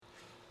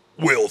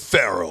Will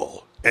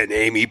Ferrell and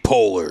Amy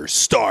Poehler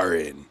star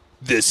in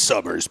this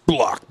summer's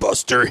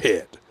blockbuster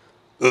hit,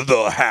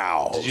 The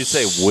House. Did you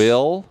say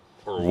Will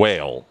or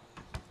Whale?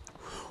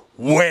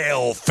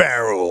 Will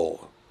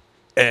Ferrell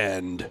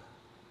and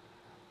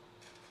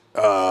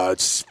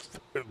it's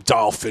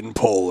Dolphin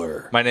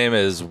Poehler. My name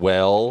is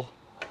Will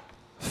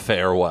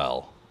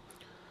Farewell.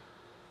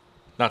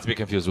 Not to be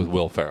confused with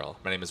Will Ferrell.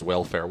 My name is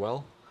Will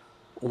Farewell.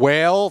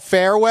 Whale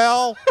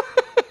farewell?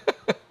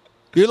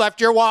 You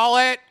left your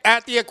wallet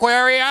at the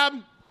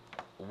aquarium?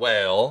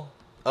 Whale.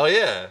 Oh,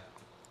 yeah.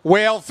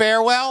 Whale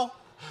farewell?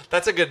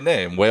 That's a good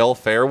name. Whale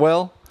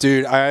Farewell?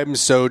 Dude, I'm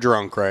so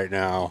drunk right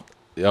now.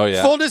 Oh,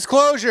 yeah. Full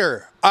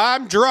disclosure,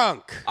 I'm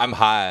drunk. I'm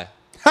high.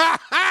 Ha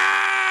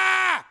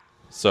ha!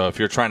 So if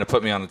you're trying to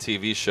put me on a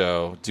TV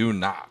show, do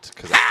not.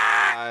 Because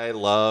I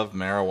love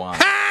marijuana.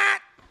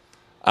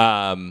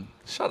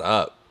 Shut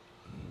up.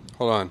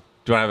 Hold on.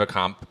 Do you want to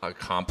have a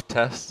comp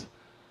test?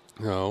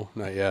 No,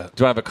 not yet.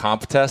 Do you want to have a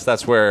comp test?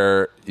 That's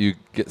where you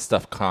get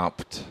stuff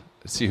comped.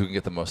 See who can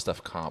get the most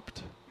stuff comped.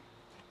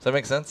 Does that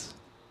make sense?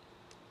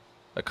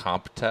 A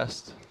comp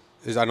test?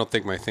 I don't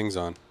think my thing's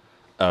on.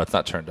 Oh, it's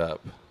not turned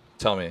up.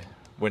 Tell me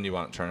when you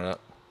want to turn it up.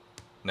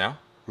 Now?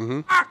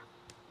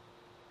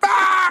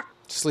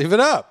 Just leave it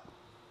up.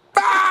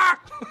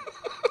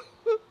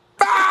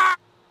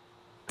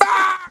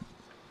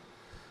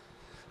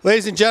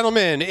 Ladies and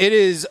gentlemen,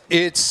 it's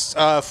this is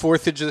our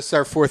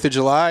 4th of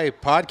July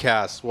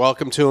podcast.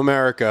 Welcome to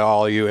America,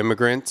 all you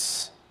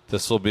immigrants.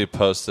 This will be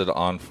posted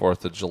on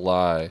 4th of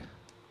July.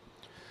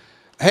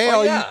 Hey,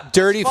 all yeah, you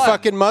dirty fun.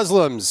 fucking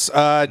Muslims,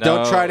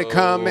 don't try to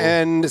come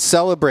and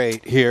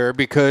celebrate here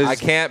because I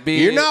can't be.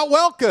 You're not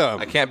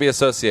welcome. I can't be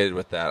associated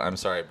with that. I'm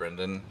sorry,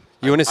 Brendan.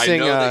 You want to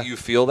sing? I know that you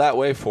feel that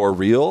way for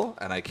real,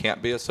 and I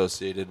can't be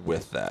associated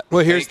with that.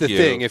 Well, here's Thank the you.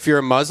 thing: if you're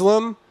a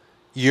Muslim,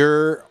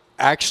 you're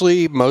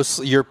actually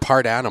you're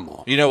part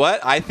animal. You know what?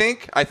 I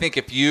think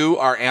if you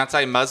are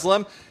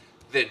anti-Muslim,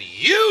 then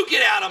you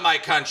get out of my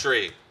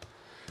country.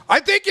 I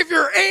think if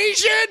you're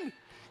Asian,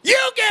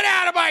 you get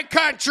out of my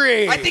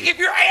country. I think if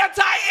you're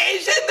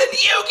anti-Asian, then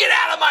you get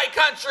out of my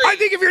country. I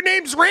think if your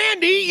name's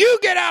Randy, you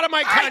get out of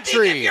my country. I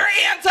think if you're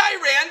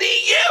anti-Randy,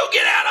 you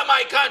get out of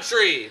my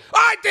country.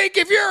 I think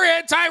if you're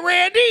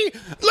anti-Randy,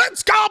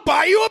 I'll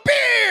buy you a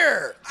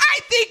beer. I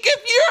think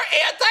if you're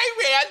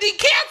anti-Randy,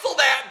 cancel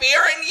that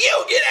beer and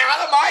you get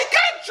out of my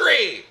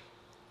country.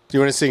 Do you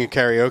want to sing a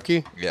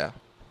karaoke? Yeah.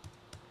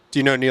 Do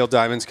you know Neil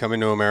Diamond's coming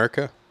to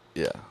America?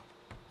 Yeah.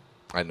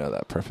 I know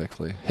that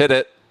perfectly. Hit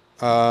it.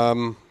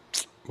 Well,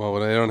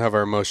 I don't have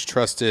our most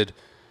trusted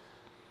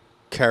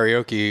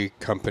karaoke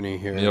company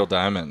here. Neil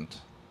Diamond.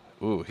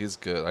 Ooh, he's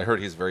good. I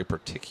heard he's very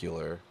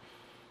particular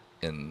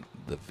in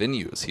the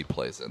venues he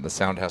plays in. The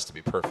sound has to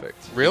be perfect.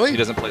 Really? He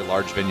doesn't play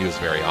large venues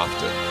very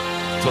often.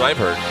 That's what I've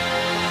heard.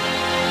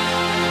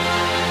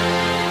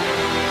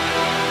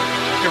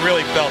 You can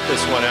really belt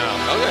this one out.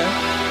 Okay.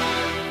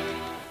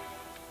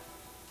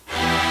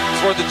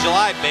 4th of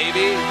July,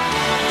 baby.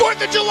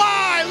 4th of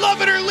July,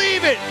 love it or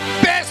leave it.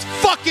 Best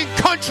fucking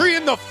country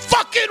in the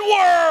fucking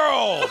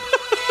world.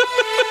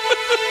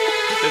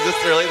 Is this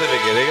really the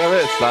beginning of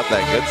it? It's not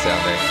that good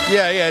sounding.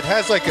 Yeah, it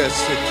has a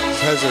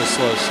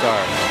slow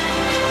start.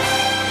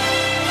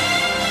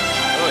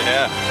 Oh,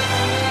 yeah.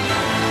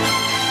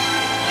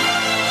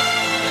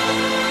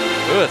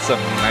 Ooh, it's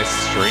some nice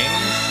strings.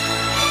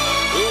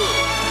 Ooh.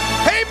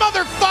 Hey,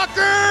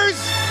 motherfuckers!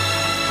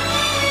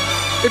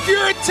 If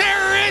you're a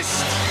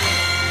terrorist,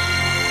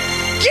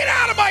 get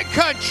out of my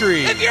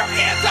country! If you're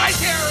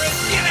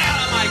anti-terrorist, get out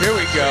of my country. Here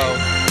we go.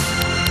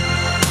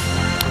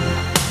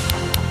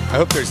 I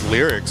hope there's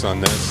lyrics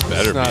on this.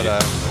 Better it's not be.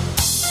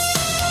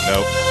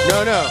 Nope.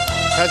 No.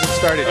 Hasn't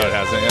started Oh, yet. it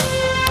hasn't yet?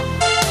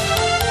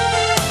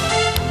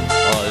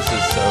 Oh, this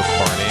is so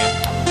corny.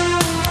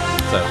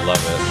 I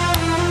love it.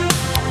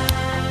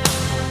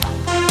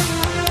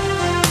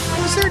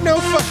 Is there no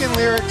fucking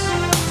lyrics?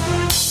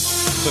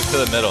 Click to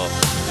the middle.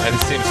 It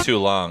seems too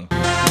long.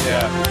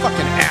 Yeah.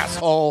 Fucking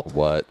asshole.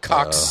 What?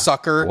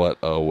 Cocksucker. What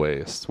a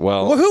waste.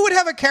 Well, who would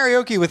have a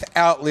karaoke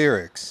without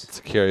lyrics? It's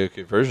a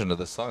karaoke version of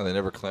the song. They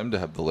never claimed to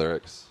have the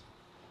lyrics.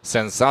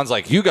 Sounds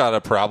like you got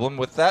a problem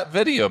with that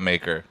video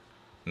maker.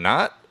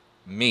 Not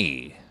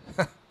me.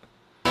 We've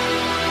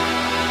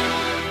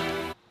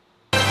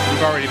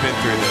already been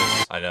through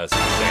this. I know, it's the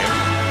same.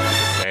 It's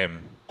the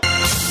same.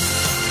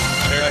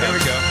 Here we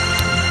go.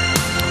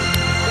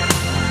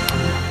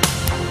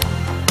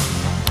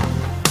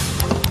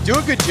 Do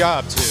a good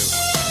job, too.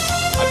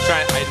 I'm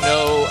trying. I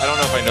don't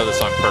know if I know the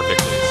song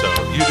perfectly, so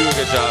you do a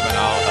good job and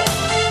I'll help.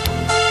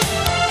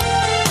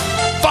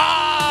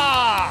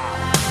 Far!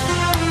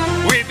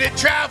 We've been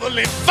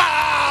traveling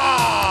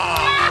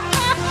far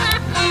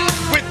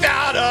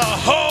without a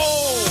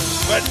home,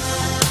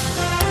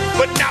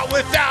 but not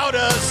without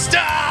a star.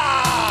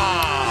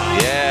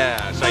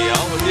 Yeah. Should I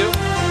yell with you?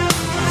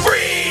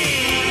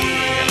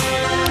 Free!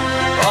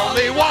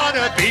 Only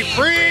wanna be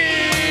free!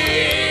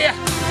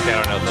 Okay, I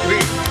don't know the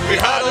We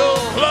huddle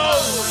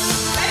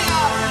close,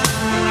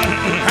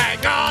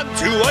 hang on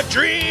to a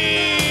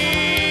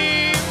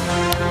dream.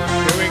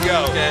 Here we go.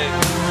 Okay.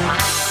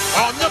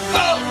 On the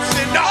boats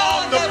and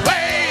on the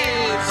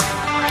planes,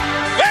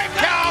 they're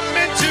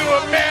coming to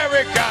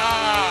America.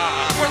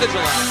 4th of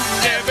July.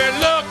 Never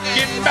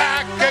looking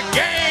back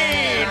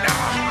again.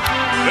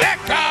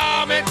 They're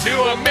coming to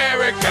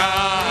America.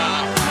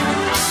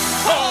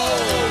 Oh,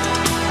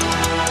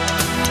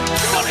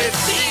 but it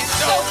seems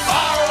so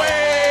far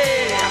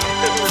away.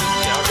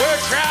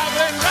 We're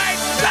traveling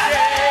right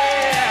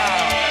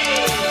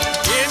there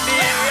in the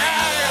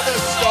eye of the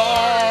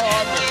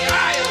storm. In the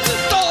eye of the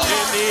storm.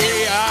 In the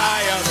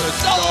eye of the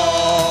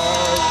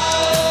storm.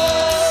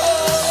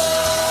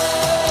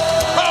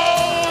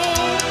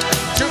 Home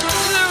to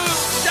blue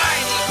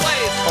shiny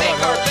place. Make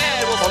our bed.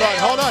 We'll stay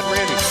Hold on,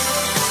 Randy.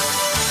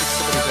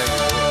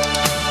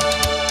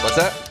 What's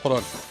that? Hold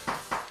on.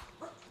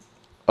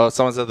 Oh,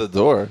 someone's at the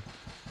door.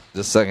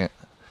 Just a second.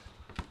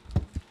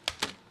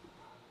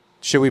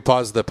 Should we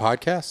pause the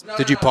podcast?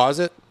 Did you pause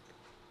it?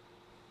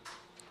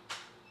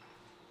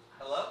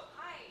 Hello?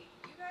 Hi,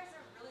 you guys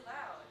are really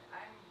loud.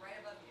 I'm right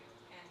above you,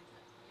 and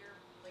you're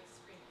like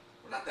screaming.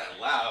 We're not that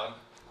loud.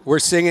 We're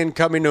singing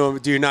 "Coming to."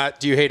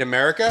 Do you hate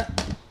America?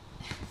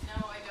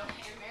 No, I don't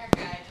hate America.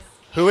 I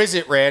just Who is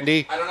it,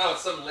 Randy? I don't know.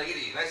 It's some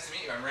lady. Nice to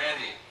meet you. I'm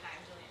Randy. I'm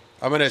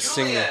Jillian. I'm gonna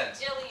sing it.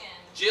 Jillian.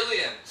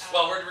 Jillian.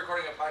 Well, we're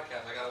recording a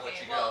podcast. I gotta let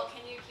you Well, go.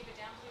 can you keep it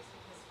down, please?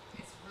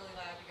 Because it's really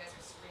loud. You guys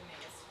are screaming.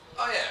 It's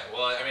Oh really yeah.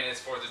 Well, I mean, it's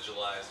 4th of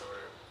July, so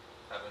we're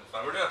having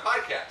fun. We're doing a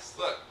podcast.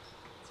 Look.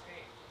 It's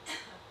great.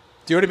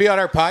 Do you want to be on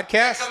our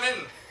podcast? Come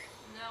in.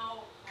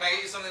 No. Can I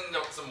get you something?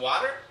 Some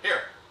water?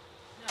 Here.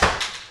 No.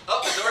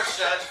 Oh, the door's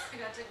shut. I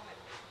gotta take my.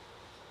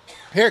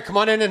 Here, come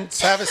on in and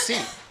have a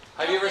seat.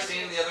 Have you ever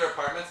seen the other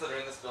apartments that are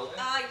in this building?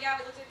 Yeah,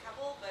 we looked at a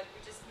couple, but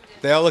we just moved in.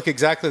 They all look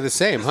exactly the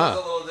same, This one's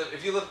huh? a little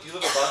if you live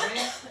above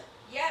me,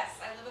 Yes,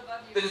 I live above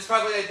you. then it's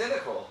probably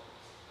identical.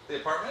 The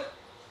apartment?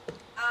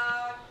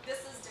 This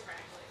is different,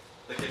 actually.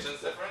 The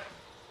kitchen's different?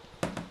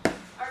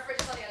 Our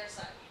fridge is on the other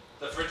side.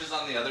 The fridge is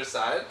on the other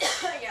side?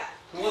 Yeah.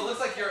 Well, it looks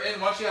like you're in.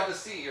 Why don't you have a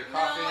seat? You're No,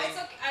 coughing. it's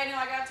okay. I know.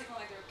 I gotta take my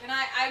leg through. Can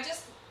I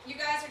just? You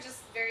guys are just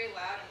very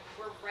loud, and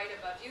we're right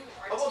above you.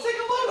 Our Oh, well, TV take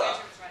a load the off.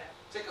 bedroom's right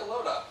up. Take a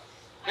load off.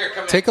 Here,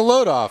 come in. Take a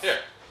load off. Here.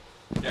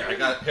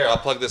 Here, I'll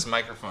plug this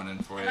microphone in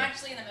for I'm you.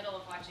 actually in the middle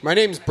of watching. My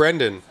name's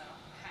Brendan. So,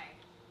 hi,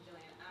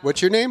 Jillian.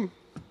 What's your name?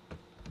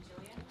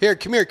 Jillian? Here,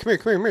 come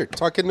here.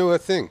 Talk into a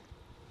thing.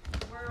 I'm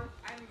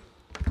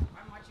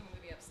watching a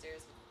movie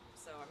upstairs,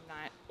 so I'm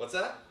not. What's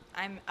that?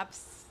 I'm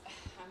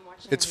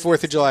watching. It's a movie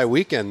 4th of July upstairs.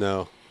 weekend,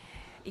 though.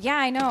 Yeah,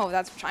 I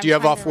know. Do you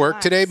have off work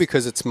today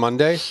because it's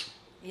Monday?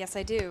 Yes,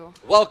 I do.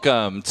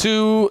 Welcome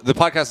to the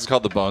podcast is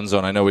called The Bone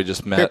Zone. I know we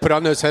just met. Here, put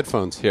on those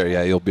headphones. Here,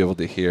 yeah, you'll be able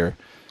to hear.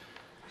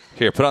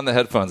 Here, put on the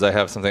headphones. I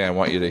have something I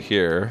want you to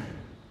hear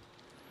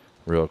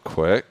real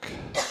quick.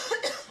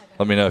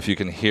 Let me know if you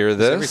can hear Is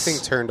this. everything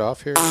turned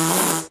off here?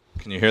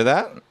 Can you hear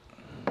that?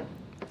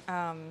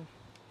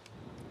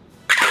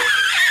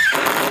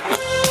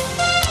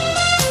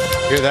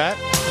 Hear that?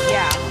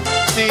 Yeah.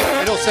 See,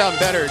 it'll sound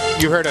better.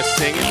 You heard us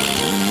singing?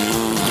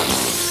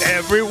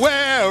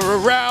 Everywhere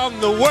around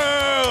the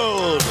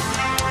world,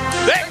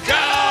 they're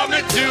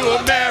coming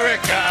to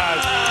America.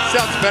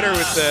 Sounds better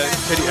with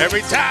the.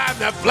 Every time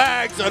the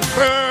flag's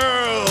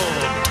unfurled,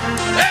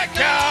 they're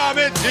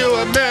coming to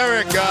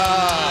America.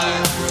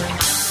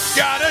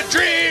 Got a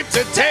dream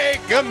to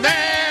take them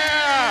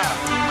there.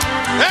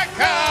 They're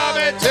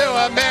coming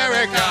to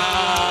America.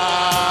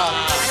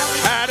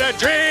 Had a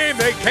dream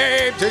they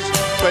came to.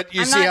 But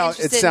you I'm see not how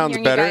interested it sounds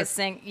in hearing better? You guys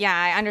sing. Yeah,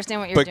 I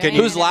understand what you're But doing. can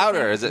you- Who's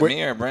louder? Is it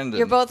me or Brendan?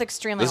 You're both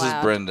extremely This is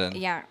loud. Brendan.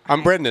 Yeah.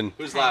 I'm Brendan.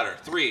 Who's louder?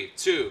 3,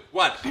 2,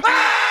 1.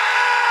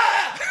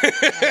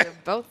 You're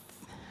both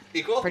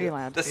Equal? pretty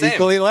loud. The same.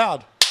 Equally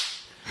loud.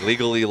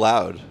 Legally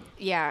loud.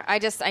 Yeah,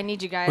 I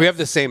need you guys. We have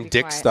the to same be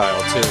dick quiet.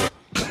 style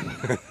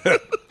too.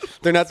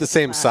 They're not the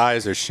same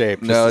size or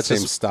shape. No, it's the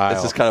same style.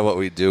 It's just kind of what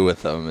we do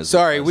with them. is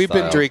Sorry, our we've been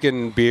style.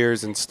 drinking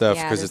beers and stuff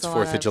Yeah, because there's it's a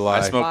lot 4th of July.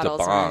 I smoked a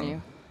bottles around bong.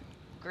 you.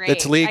 Great.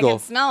 It's legal. I can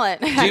smell it.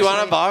 Do you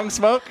want a bong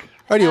smoke?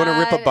 Oh, do you want to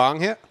rip a bong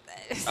hit?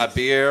 A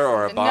beer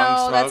or a bong No,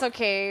 smoke? that's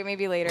okay.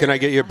 Maybe later. Can I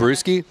get you a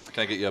brewski?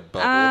 Can I get you a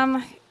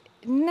bubble?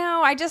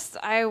 No,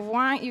 I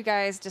want you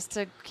guys just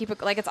to keep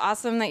it like it's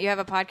awesome that you have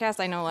a podcast.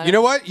 I know. You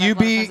know what? You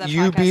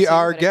be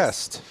our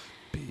guest.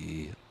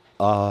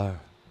 Our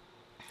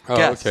Oh,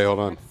 guest. okay. Hold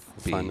on.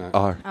 I'll find that.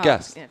 our Oh,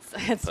 guest.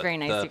 It's very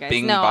nice, the you guys.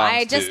 bing No,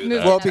 I bongs just do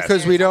moved. that. Well,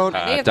 because we don't.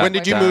 When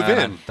did you move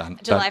in?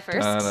 July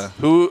 1st.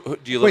 Who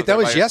do you live Wait, that there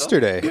was by yourself?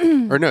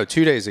 yesterday, or no,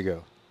 2 days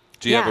ago.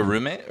 Do you have a Yeah.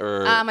 roommate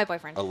or My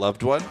boyfriend. a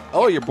loved one?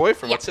 Oh, your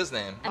boyfriend. Yeah. What's his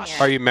name? Amir.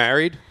 Are you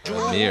married?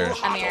 Amir.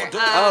 Amir.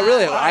 Oh,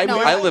 really? I no,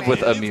 live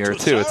with Amir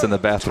too. It's in the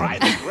bathroom. Try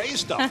the gray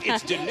stuff.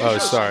 It's delicious. Oh,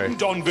 sorry.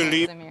 Don't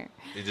believe. Amir.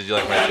 Did you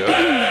like my joke? Yeah,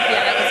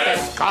 that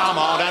was good. Come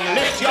on and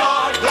lift your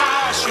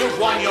glass. You've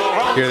won your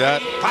own. Hear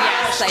that?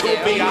 Yes, I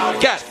To be do. our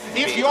Guest.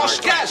 If you're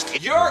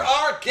guest. You're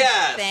our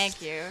guest.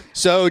 Thank you,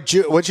 So,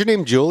 what's your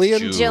name?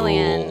 Julian?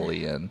 Jillian.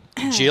 Julian.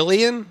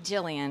 Jillian?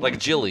 Jillian. Like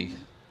Jilly.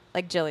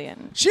 Like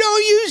Jillian. She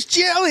don't use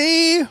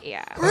jelly.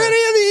 Yeah. For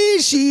any of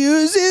these, she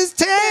uses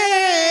tangerine.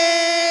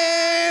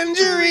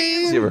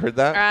 You ever heard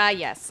that?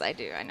 Yes, I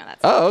do. I know that.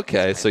 Oh,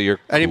 okay. So you're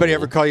Anybody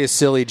cool. ever call you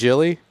Silly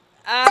Jilly?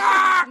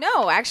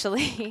 No,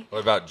 actually. What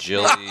about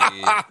Jilly?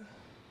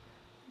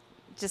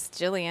 Just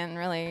Jillian,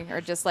 really. Or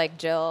just like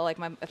Jill. Like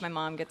if my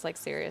mom gets like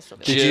serious, she'll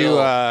be Did like, you?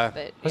 but I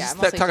was yeah, just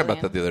mostly talking about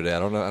Jillian. that the other day. I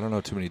don't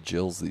know too many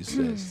Jills these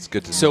days. It's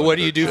good to know. So what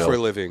do another you do Jill. for a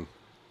living?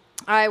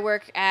 I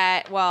work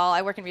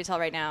in retail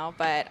right now,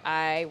 but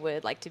I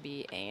would like to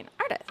be an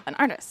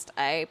artist.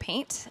 I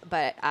paint,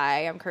 but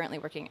I am currently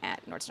working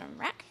at Nordstrom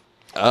Rack.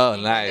 Oh,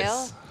 in nice.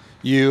 Glendale.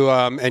 You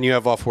and you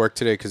have off work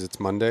today because it's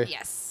Monday.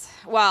 Yes.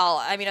 Well,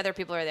 I mean, other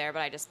people are there,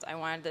 but I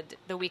wanted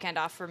the weekend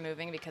off for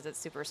moving because it's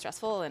super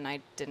stressful, and I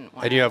didn't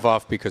want. And you have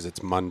off because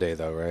it's Monday,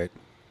 though, right?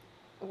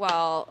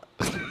 Well,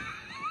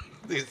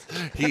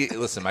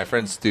 Listen, my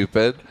friend's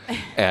stupid,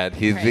 and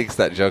he Right. thinks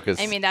that joke is.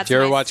 I mean, that's Do you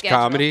ever my watch schedule.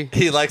 comedy?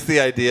 he likes the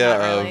idea Not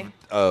really.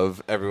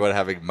 of everyone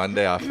having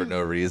Monday off for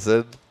no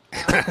reason.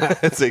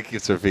 So he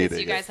keeps Do repeating.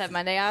 you guys it. have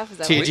Monday off? Is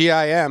that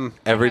TGIM.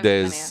 Every have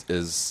day Monday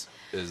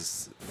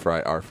is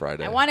our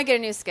Friday. I want to get a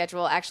new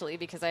schedule actually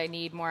because I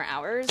need more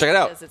hours. Check it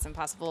out. Because it's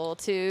impossible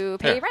to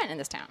pay Yeah. rent in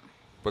this town.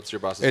 What's your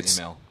boss's It's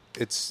email?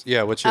 What's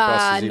your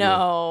boss's email?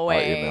 No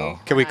way. email.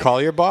 Can we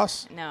call your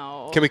boss?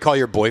 No. Can we call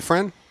your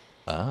boyfriend?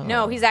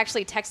 No, he's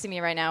actually texting me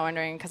right now,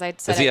 wondering because I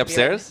said Is he I'd be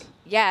upstairs? right-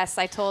 Yes,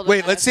 I told him.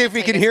 Wait, that let's I see was if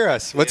he gonna can say hear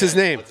us. What's his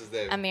name? What's his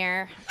name?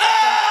 Amir.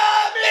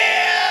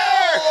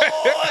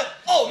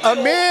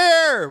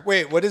 Amir.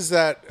 Wait, what is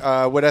that?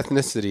 What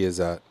ethnicity is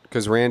that?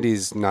 Because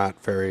Randy's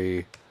not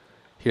very.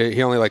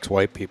 He only likes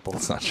white people.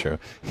 That's not true.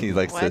 He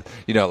likes What?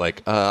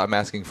 to, I'm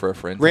asking for a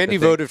friend. type Randy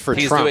of thing. voted for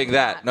he's Trump. doing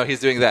that. No,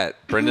 he's doing that.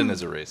 Brendan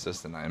is a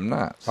racist, and I'm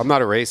not. I'm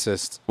not a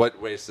racist. What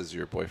race is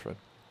your boyfriend?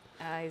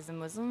 He's a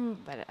Muslim,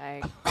 but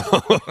I.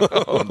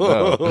 Oh,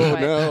 no. What?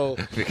 No,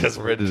 Because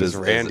Brendan because is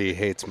Randy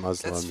hates That's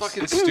Muslims.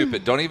 fucking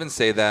stupid. Don't even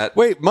say that.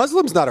 Wait,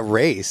 Muslim's not a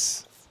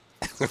race.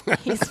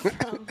 He's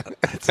from.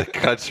 It's a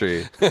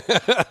country.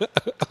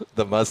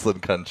 The Muslim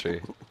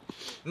country.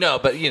 No,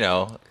 but,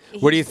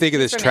 What do you think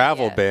of he's this from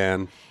travel India.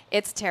 ban?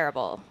 It's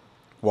terrible.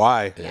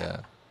 Why?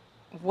 yeah.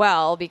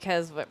 Well,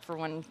 because for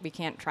when we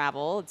can't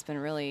travel, it's been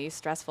really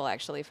stressful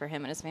actually for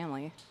him and his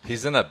family.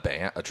 He's in a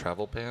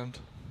travel band?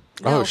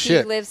 Oh, No,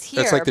 shit. He lives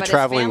here. That's like the but his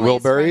Traveling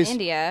family's from Wilburys?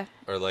 India.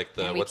 Or like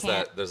And we what's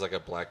can't- that? There's like a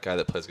black guy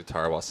that plays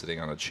guitar while sitting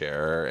on a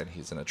chair, and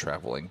he's in a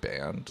traveling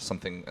band.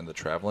 Something in the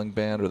traveling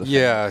band or the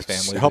Yeah,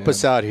 family help band?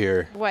 us out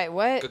here. What?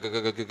 What?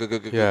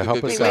 Yeah,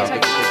 help us Wait, out.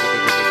 wait,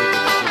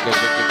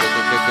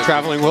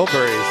 Traveling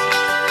Wilburys.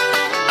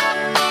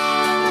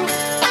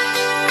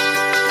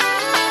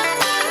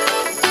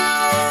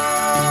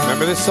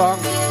 Remember this song?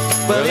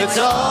 But it's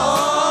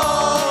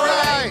all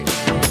right.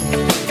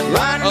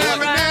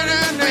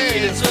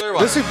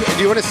 Listen,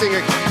 do you want to sing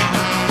it?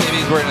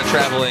 Maybe we're in a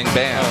traveling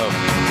band.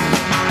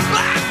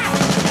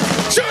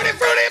 Tutti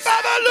frutti,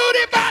 baba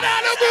looty,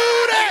 banana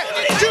booty.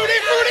 Tutti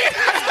frutti,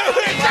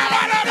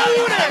 banana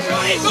booty.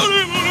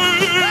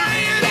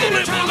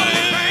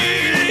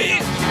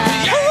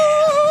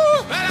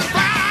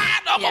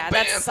 Yeah,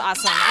 that's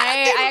awesome.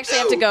 I actually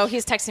have to go.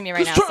 He's texting me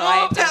right now, so I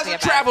have to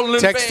get back.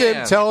 Text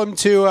him, tell him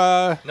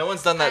to No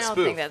one's done I that don't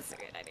spoof. think that's a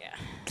good idea.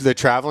 the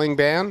traveling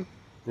band.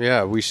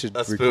 Yeah, we should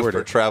A spoof record for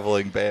it.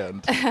 traveling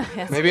band.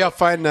 Maybe I'll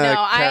find No,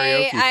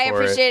 karaoke I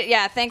for appreciate it.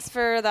 Yeah, thanks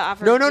for the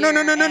offer. No, of no, no,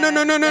 beer no, no, no, no, and-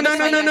 no, no, no, no, no,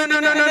 no, no,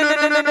 no,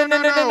 no, no,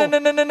 no,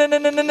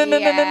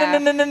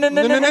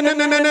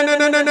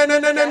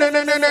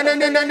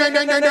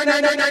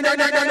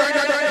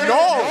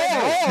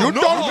 Yeah. You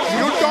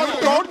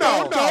don't go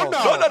now.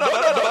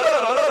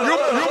 You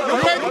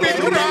make me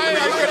cry.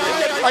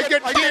 I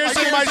get tears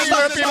in my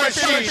Slurpee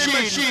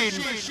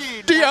machine.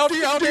 The health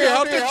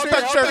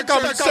inspector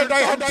comes and I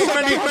had too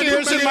many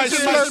tears in my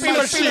Slurpee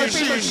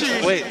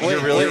machine. Wait, you're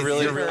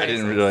really? I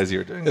didn't realize you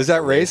were doing Is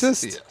that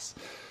racist? Yes.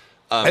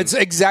 It's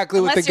exactly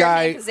what the Unless you're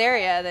guy. Hank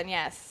Azaria, then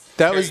yes.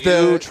 That was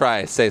You the.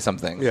 try. Say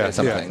something. Yeah,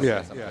 Say something.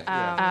 yeah, Say something.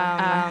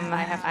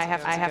 I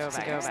have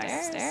to go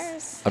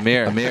upstairs.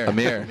 Amir. Amir. Make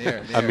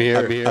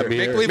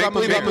believe I'm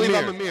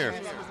Amir.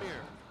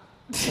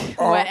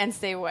 What and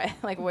say what?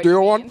 Like what? Do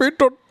you want me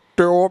to?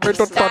 Do you want me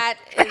to? That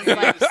is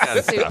like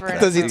super.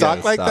 Does he You talk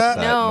gotta like stop that?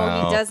 No,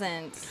 No. he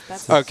doesn't.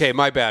 That's Okay,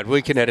 my bad.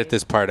 We can edit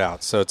this part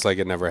out, so it's like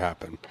it never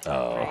happened.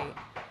 great.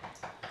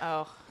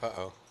 Oh.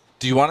 Uh-oh.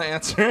 Do you want to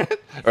answer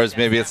it, or is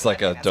maybe it's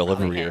like a That's probably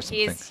delivery him. or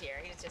something? He's here.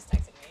 He's just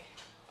texting me.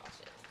 Oh,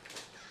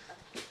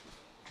 shit.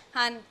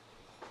 Hun.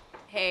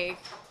 Hey.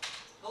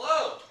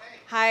 Hello.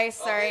 Hi.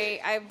 Sorry.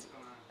 I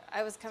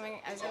was coming.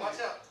 I was gonna, out.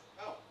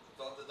 Oh,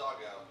 don't let the dog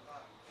out.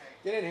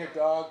 Get in here,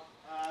 dog.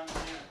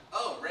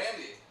 Oh,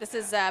 Randy. this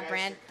is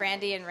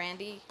Brandy and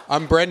Randy,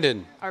 I'm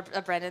Brendan. or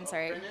Brendan.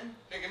 Sorry.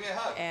 Hey, give me a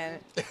hug. And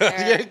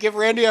Yeah, give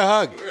Randy a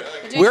hug.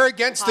 doing We're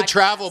against the podcasts,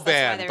 travel that's why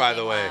ban, they're by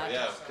being the way. loud.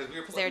 Yeah,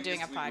 because they were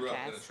doing a We grew up in a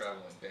podcast.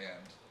 traveling band.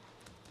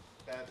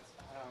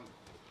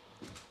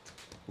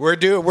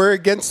 We're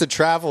against the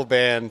travel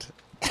ban.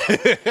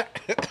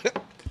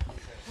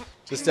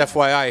 Just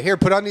FYI. Here,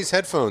 put on these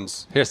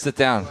headphones. Here, sit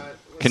down.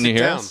 Can you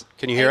hear Down. us?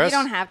 Can you hear You us?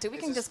 don't have to. We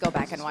can just go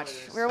back and watch.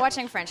 We were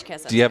watching French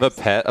Kiss. Do you have a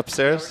upstairs. pet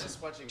upstairs?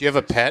 Do you have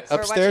a pet We're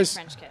watching upstairs?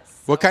 French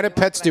Kiss. What kind of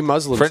pets do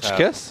Muslims French have?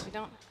 Kiss? We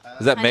don't.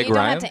 Is that Honey, Meg you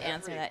Ryan? don't have to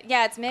answer that.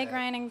 Yeah, it's Meg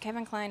Ryan and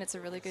Kevin Kline. It's a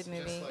really good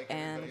movie,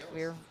 and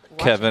we're watching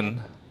Kevin. it.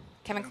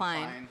 Kevin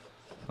Kline.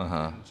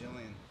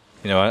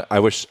 You know what?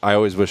 I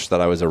always wish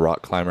that I was a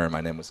rock climber and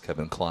my name was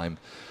Kevin Climb.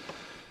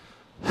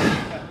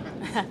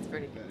 That's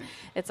pretty good.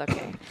 It's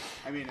okay.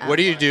 What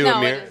do you do, No,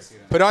 Amir? it is-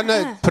 Put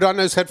on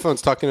those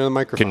headphones, talking to the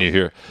microphone. Can you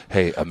hear?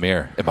 Hey,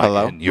 Amir, am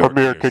Hello? I in your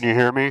Amir, ears? can you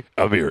hear me?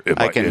 Amir, am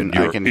I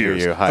can hear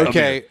you. Hi.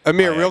 Okay,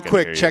 Amir, Hi, real I can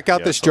quick, hear you. check out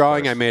Yes, this of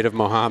drawing course. I made of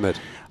Mohammed.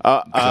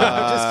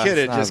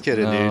 Just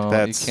kidding, No, dude.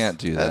 That's you can't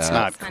do That's that.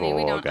 not Honey,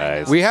 we cool, don't- I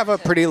guys. know. We have a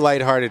pretty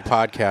lighthearted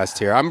podcast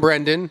here. I'm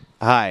Brendan.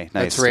 Hi,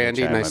 nice That's to meet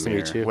Randy. you. I'm Nice to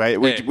Amir. meet you.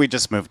 We Hey.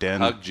 just moved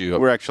in. Hugged you.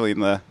 We're actually in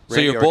the. So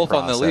you're radio both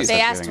on the process lease. They of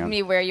asked getting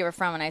me up. where you were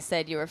from, and I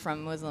said you were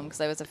from Muslim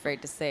because I was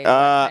afraid to say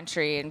what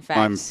country. In fact,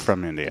 I'm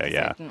from India. because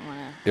Yeah, I didn't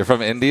wanna- You're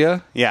from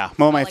India? yeah.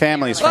 Well, my like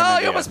family's you're from Oh,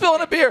 India. you almost spilled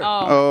a beer.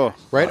 Oh,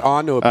 Right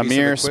onto a piece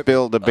Amir of equipment.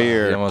 spilled a You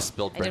beer. almost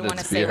spilled I didn't want to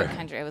Brendan's say beer. what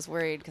country. I was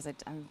worried because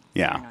I'm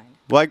Yeah. paranoid.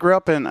 Well, I grew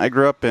up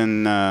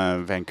in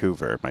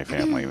Vancouver. My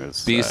family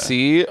was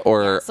BC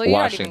or So you're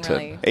not even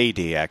Washington? really.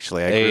 AD.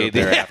 Actually, I grew up AD.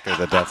 there after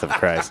the death of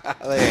Christ.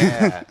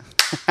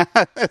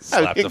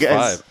 Slap You the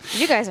guys- five.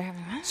 You guys are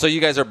having fun. So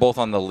you guys are both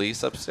on the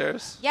lease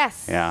upstairs?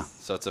 Yes. Yeah.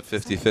 So it's a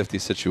 50-50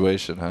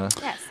 situation, huh?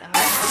 Yes.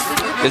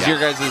 Is your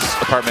guys'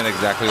 apartment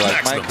exactly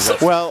like mine? 'Cause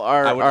that's- Well, I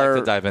our would like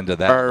to dive into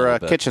that a Our little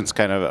bit. kitchen's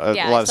kind of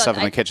Yeah, a lot of so stuff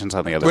in I- the kitchen's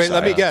on the other Wait, side.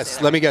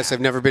 let me guess. I've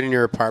never been in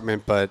your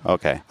apartment, but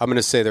Okay. I'm going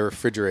to say the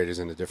refrigerator's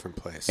in a different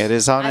place. It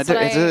is on That's a,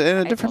 what it's I- in a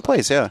I different told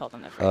place. them. I Yeah. told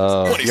them that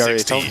You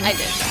already told me. I did.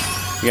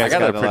 You I guys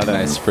got a lot pretty of-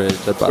 nice fridge.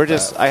 I bought We're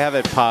just. that. I have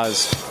it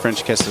paused.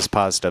 French Kiss is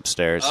paused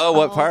upstairs. Oh,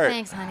 what part?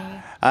 Thanks, honey.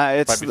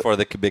 It's Right before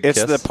the big It's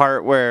kiss? the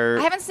part where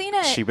I haven't seen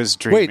it. she was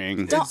Wait,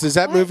 dreaming. does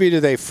that movie, do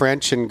they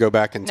French and go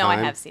back in No, I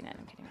time? have seen it.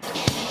 I'm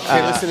kidding.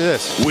 Okay, listen to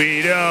this.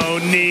 We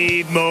don't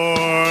need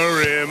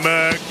more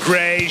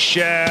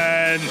immigration.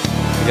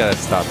 You gotta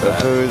stop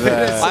that.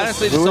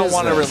 Honestly, just who don't is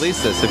want to this?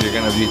 release this if you're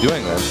going to be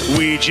doing this.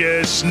 We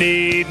just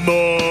need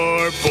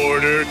more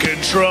border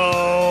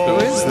control.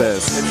 Who is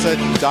this? It's a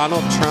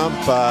Donald Trump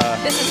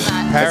This is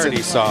not.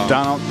 parody song.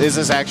 Donald. Is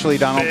this actually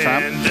Donald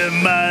Trump? And the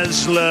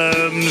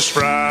Muslims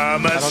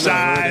from don't know who it is.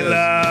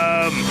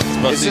 asylum.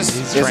 Is this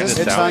He's trying to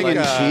sound tongue in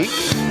like, cheek?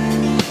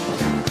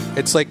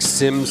 It's like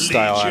Sims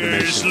style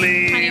Teachers animation.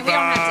 leave Honey, we don't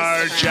have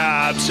our to sit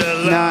jobs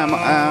alone. No,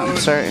 I'm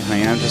sorry,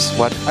 honey. I'm just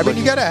what? I mean,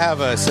 you got to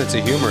have a sense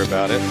of humor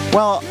about it.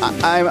 Well,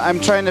 I'm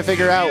trying to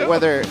figure out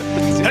whether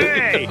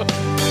Hey,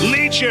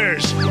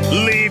 leechers,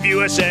 leave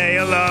USA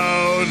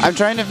alone. I'm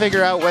trying to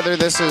figure out whether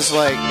this is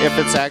like if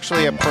it's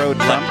actually a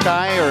pro-Trump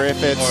guy or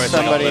if it's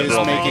somebody who's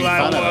All making I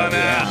fun of want,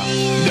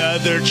 it.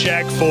 another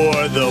check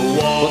for the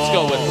wall. Let's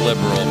go with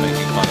liberal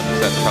making fun of this.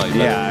 That's probably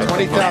better. Yeah,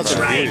 20,000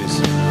 right. views.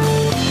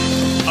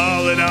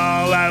 All in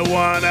all, I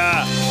want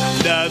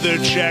another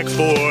check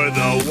for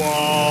the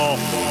wall.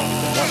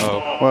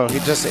 Well, he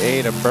just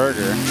ate a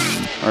burger,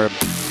 or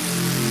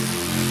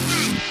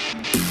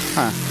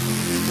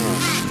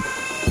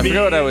I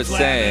forgot what I was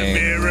saying.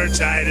 Mirror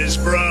Titus,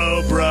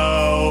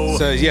 bro.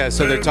 So, yeah,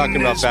 so they're talking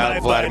about It's my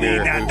Vladimir.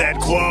 buddy, not that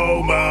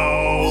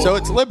Cuomo. So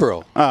it's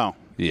liberal. oh,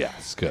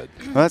 Yes, good.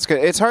 well, that's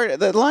good. It's hard.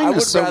 The line I is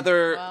would so.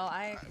 rather Well,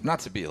 I. not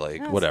to be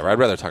like whatever. I'd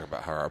rather talk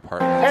about how our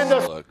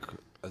apartments look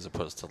as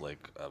opposed to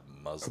like a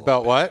Muslim.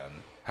 About what? ban.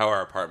 How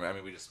our apartment. I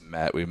mean, we just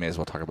met. We may as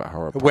well talk about how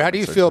our. Well, how do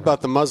you apartments feel are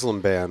about the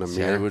Muslim ban,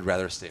 Yeah, I Amir? would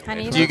rather stay away.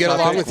 Honey, from Do you get it.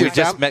 along with We your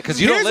just fam- met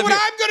because you don't Here's live what here.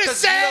 I'm gonna 'Cause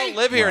say. You don't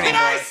live here Can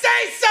anymore. I say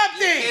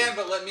something? You can,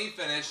 but let me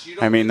finish. You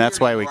don't I mean, live that's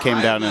here why we anymore. came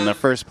I down in the live-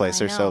 first place.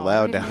 They're I so know,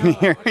 loud I down know.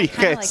 here. You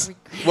Kinda guys. like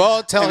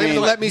Well, tell him mean, to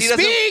let me He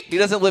doesn't- speak. He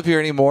doesn't live here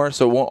anymore,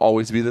 so it won't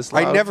always be this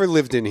loud. I never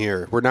lived in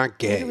here. We're not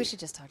Maybe gay. we should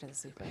just talk to the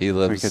super. He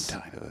lives. could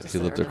tie to this. He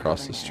lived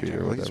across the street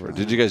or whatever.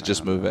 Did you guys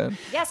just move in?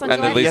 Yes, on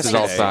And the July lease is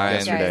all 2nd.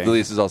 signed. Yesterday. The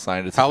lease is all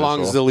signed. It's How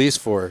long is the official. lease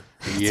for?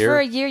 A For a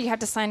year? year, you have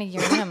to sign a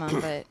year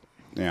minimum, but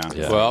Yeah.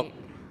 Yeah. Well,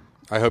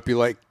 I hope you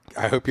like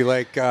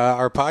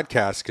our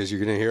podcast because you're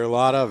going to hear a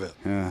lot of it.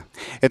 Yeah.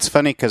 It's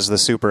funny because the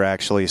super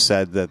actually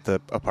said that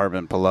the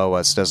apartment below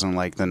us doesn't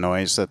like the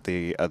noise that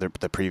the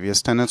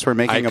previous tenants were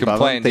making I above them.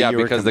 complained, that yeah, you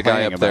were because the guy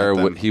complaining up there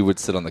about them. he would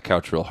sit on the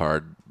couch real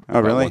hard.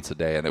 Oh, really? Once a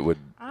day, and it would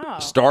Oh.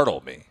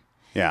 startle me.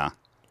 Yeah.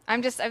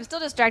 I'm still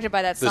distracted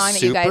by that The song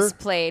that you guys super?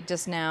 played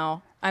just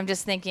now. I'm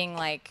just thinking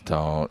like.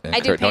 Don't. I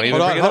do Don't paint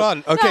even it. bring it Hold up.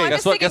 on. No, Okay, I'm Guess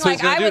just what? thinking, Guess what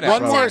he's like, gonna I do would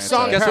next? One more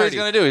song Guess what parody. he's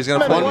gonna do? He's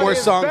gonna One play more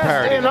song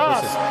parody.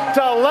 Listen.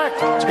 to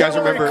elect You guys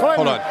remember?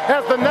 Hold on.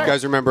 You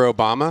guys remember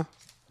Obama?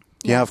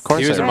 Yeah, of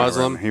course. He was I a remember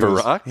Muslim. him.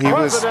 He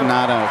was President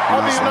not a of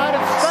the Muslim. United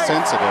He was States.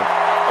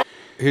 sensitive.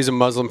 He's a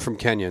Muslim from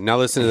Kenya. Now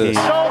listen to this.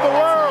 show the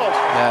world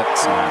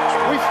That's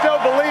not we still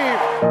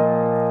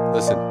believe.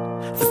 Listen.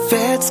 The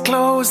feds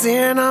close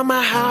in on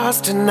my house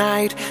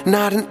tonight.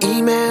 Not an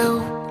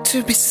email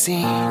to be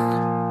seen.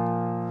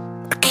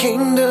 A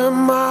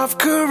kingdom of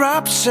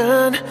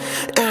corruption,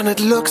 and it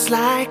looks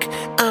like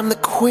I'm the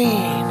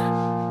queen.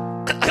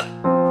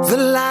 The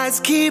lies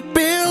keep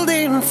building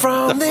building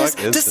from this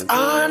fuck is this?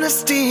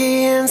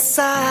 dishonesty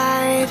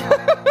inside.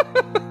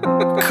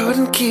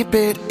 Couldn't keep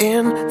it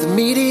in. The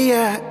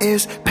media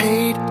is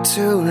paid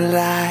to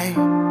lie.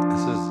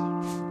 This is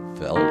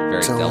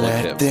very Don't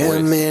let delicate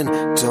them voice. in,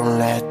 don't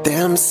let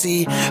them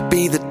see.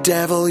 Be the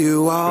devil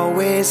you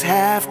always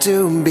have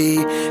to be.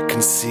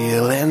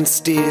 Conceal and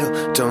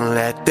steal, don't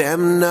let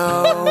them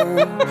know.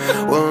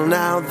 Well,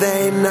 now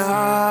they know.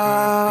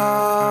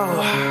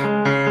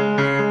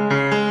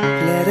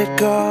 Let it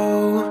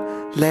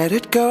go, let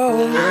it go.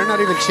 They're not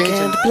even changing.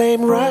 Can't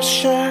blame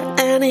Russia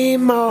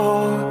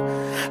anymore.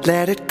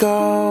 Let it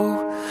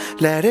go,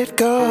 let it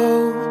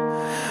go.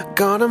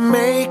 Gonna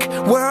make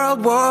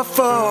World War IV.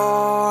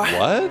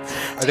 What?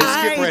 They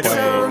skip right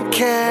I over. don't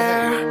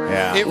care.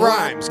 Yeah. It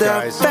rhymes, The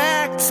guys.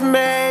 facts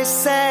may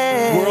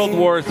say. World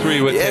War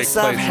III would Yes,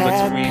 take I've place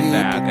had between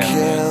that people and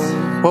this.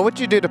 killed. What would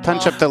you do to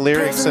punch up the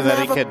lyrics so that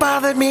he Never could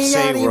bothered me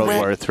say anyway.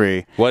 World War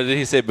III? What did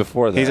he say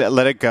before that? He's at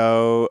Let It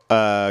Go,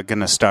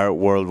 gonna start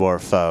World War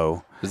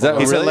Foe. Is that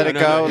He said really? Let It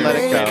Go, No, Let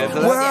It Yeah,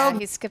 Go. Yeah,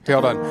 he skipped.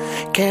 Hold over.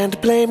 on. Can't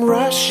blame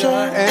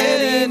Russia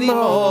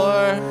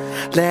anymore.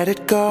 Let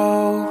it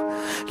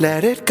go,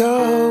 let it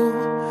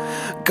go.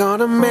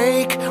 Gonna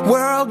make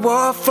World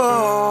War IV.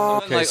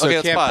 Okay, so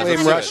let's can't pause. blame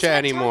Let's do it. Russia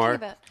anymore.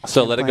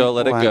 So let it go,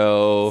 let it What?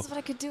 go. This is what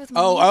I could do with my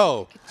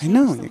Oh, I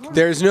know. You can-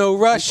 there's no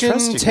trust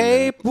Russian you,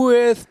 tape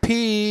with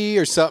P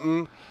or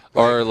something.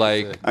 Or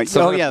like,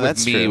 something yeah, with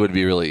that's me true. would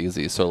be really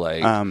easy. So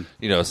like,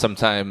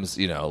 sometimes,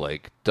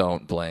 like,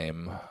 don't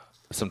blame.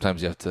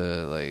 Sometimes you have to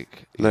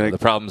like, the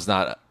problem's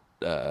not.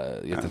 You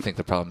have to think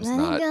the problem's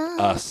not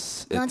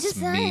us. It's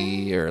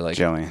me, or like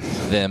Jillian.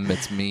 them.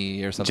 It's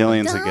me, or something.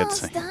 Jillian's a good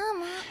singer.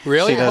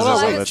 Really? She does Hold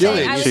this on, all wait, the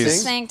Jillian, time. I was you She's-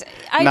 just sing? saying.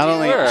 I Not do.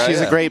 only Sure, she's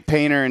yeah. a great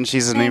painter and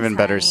she's an Thanks, even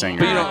better honey. singer.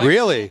 But you don't-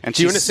 Really? And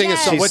Do you want to she's- sing a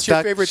song? she's What's your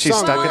stuck- favorite she's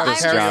song? stuck We'll at have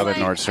this karaoke. job at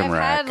Nordstrom I've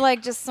Rack. had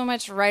like just so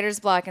much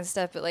writer's block and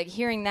stuff, but like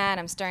hearing that,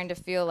 I'm starting to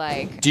feel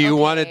like. Do you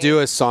want to okay. do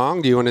a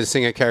song? Do you want to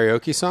sing a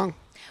karaoke song?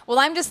 Well,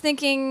 I'm just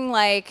thinking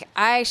like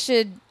I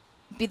should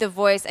be the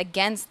voice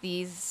against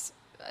these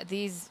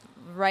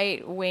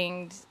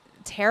right-winged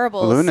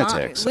terrible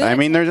Lunatics. songs. I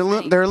mean, there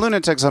are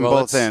lunatics on Well,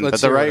 both ends,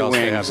 let's but the hear what right else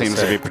they wing have to seems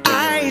to say. be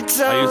particularly. I I used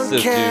don't to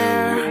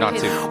care. do not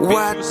to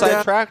What be too the-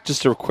 sidetracked.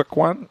 Just a quick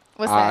one.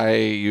 What's that? I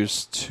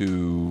used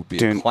to be a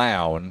Dude.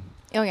 clown,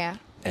 Oh yeah,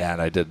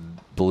 and I did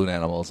balloon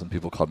animals, and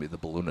people called me the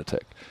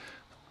balloonitic.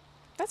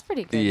 that's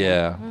pretty good.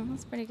 Yeah. Well,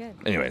 that's pretty good.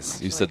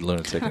 Anyways, you said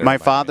lunatic. My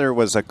father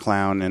was a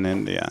clown in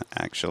India,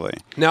 actually.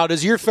 Now,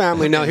 does your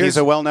family now? He's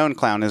a well-known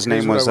clown. His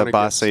here's name what was I wanna get.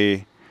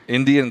 Abasi.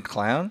 Indian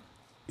clown.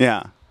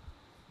 Yeah.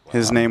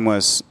 His name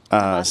was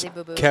Bossy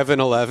boo-boo. Kevin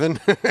 11.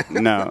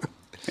 no.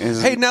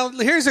 His- Hey, now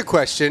here's a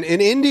question. In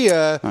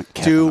India, Not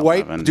Kevin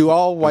 11. do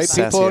all white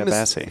Sassy people in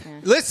Abasi.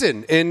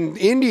 listen? In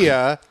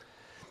India,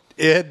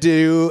 in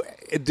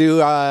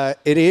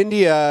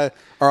India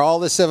are all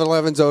the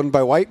 7-Elevens owned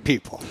by white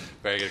people?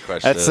 Very good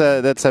question.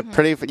 That's a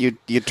pretty.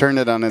 You turned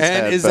it on its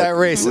head. And is but that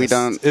racist? We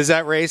don't. Is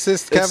that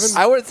racist, Kevin?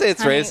 I wouldn't say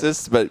it's Honey.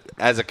 racist, but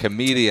as a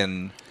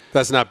comedian,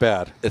 That's not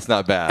bad. it's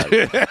not bad.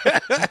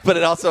 But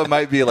it also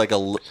might be like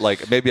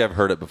maybe I've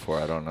heard it before.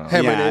 I don't know.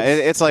 Hey, my Yeah, name's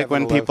it's like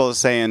when 7-Eleven. people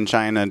say in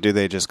China, do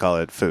they just call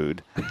it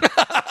food?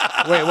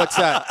 Wait, what's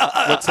that?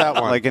 What's that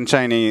one? Like in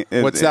Chinese,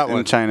 What's that one?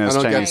 In China, I is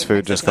don't get Chinese it.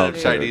 food just called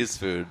Mexican food. Chinese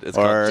food. It's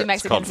Or- called, Do it's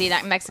Mexicans called-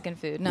 eat Mexican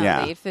food? No,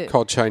 Yeah. they eat food.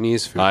 called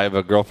Chinese food. I have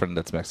a girlfriend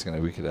that's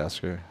Mexican. We could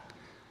ask her.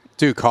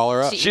 Dude, call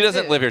her up. She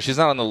doesn't live here. She's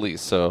not on the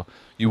lease, so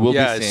you will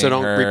Yeah, be seeing so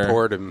don't her.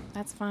 report him.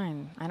 That's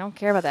fine. I don't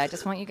care about that. I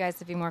just want you guys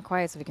to be more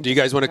quiet so we can. Do you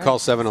guys want to call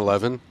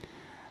 7-Eleven?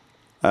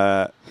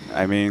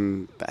 I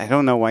mean, I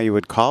don't know why you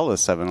would call a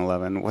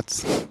 7-Eleven.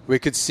 What's We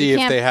could see You if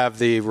can't- they have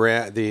the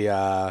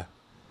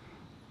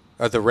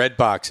red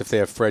box if they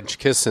have French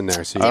Kiss in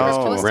there, so you guys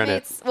can rent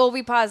it. Postmates? Well,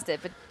 we paused it,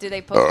 but do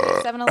they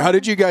Postmates 7-Eleven? How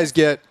did you guys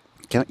get?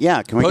 can we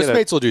get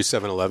Postmates will do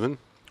 7-Eleven.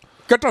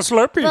 Get the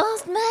Slurpee.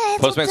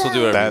 Postmates will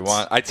do whatever you That's-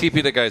 want. I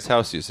TP'd a guy's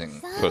house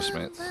using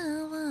Postmates.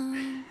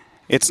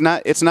 It's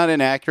not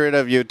inaccurate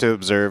of you to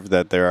observe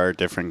that there are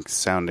different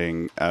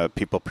sounding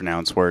people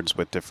pronounce words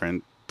with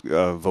different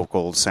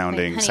vocal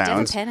sounding Honey, do you have a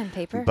sounds. pen and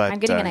paper? But, I'm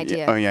getting an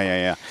idea. Oh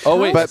yeah. Oh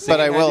wait, But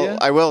singing idea?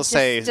 I will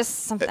say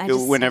just something- I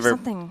just- whenever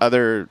something.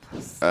 other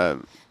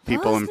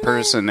people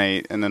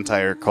impersonate an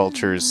entire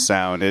culture's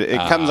sound, it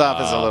comes off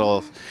as a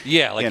little.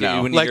 Yeah, like you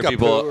know, when you like hear a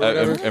people poo or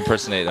whatever.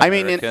 impersonate. I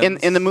mean, in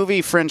Americans. the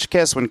movie French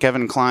Kiss, when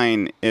Kevin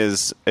Kline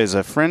is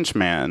a French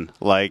man,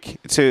 like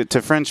to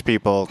French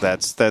people,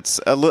 that's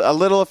a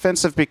little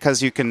offensive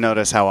because you can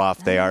notice how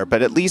off they are.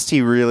 But at least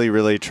he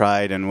really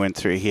tried and went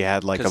through. He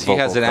had like a because vocal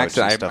he has an coach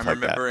accent. and I'm stuff like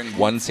that. remembering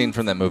one scene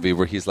from that movie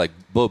where he's like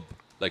Bub,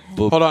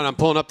 Hold on, I'm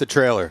pulling up the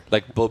trailer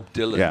like Bob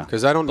Dylan. Yeah.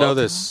 because I don't know Bub.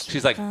 this.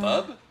 She's like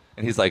Bub,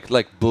 and he's like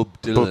Bob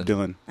Dylan. Bob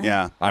Dylan,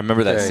 yeah. I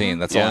remember that Okay. scene.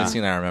 That's the Yeah. only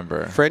scene I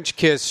remember. French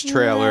Kiss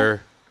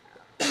trailer.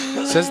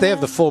 It says they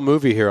have the full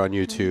movie here on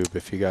YouTube.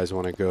 If you guys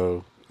want to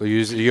go,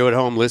 you at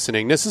home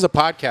listening. This is a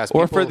podcast.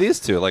 Or People- for these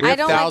two, like I if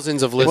don't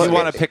thousands of you listeners.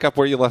 want to pick up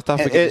where you left off,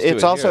 we can just do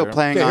It's it also here.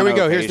 playing Okay, on here we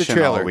go. Here's the Ovation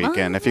trailer. all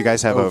weekend. If you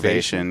guys have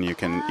Ovation. Ovation,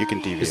 you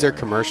can DVR. Is there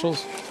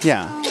commercials?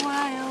 Yeah.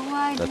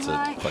 That's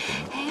a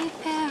fucking.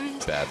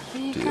 bad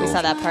I deal.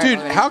 saw that part. Dude,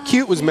 already. how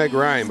cute was Meg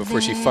Ryan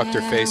before she fucked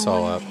her face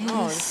all up?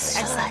 Oh, it's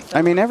excellent.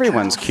 I mean,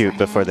 everyone's cute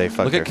before they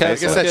fuck Look their at Kev- I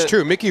face. guess Look that's at-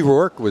 true. Mickey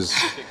Rourke was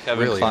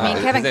Kevin really Kline. I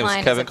mean, Kevin His name Kline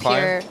is is Kevin a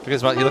Kline. pure-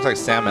 Because he looks like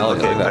Sam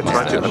Elliott. Look at that I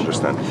try to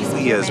mustache. understand.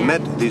 He has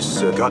met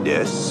this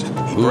goddess.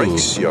 He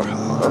breaks your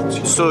heart.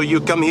 So you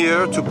come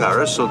here to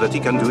Paris so that he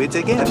can do it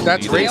again.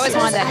 That's I always wanted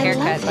racist. that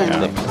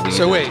haircut.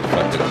 So wait,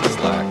 Fucking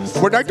slacks.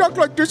 when I talk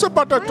like this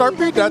about the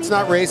Darby, that's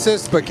not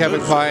racist, but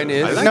Kevin Kline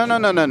is.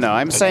 No.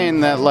 I'm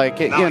saying that, like,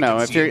 you know,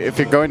 if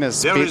you're going to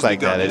speak like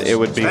that, it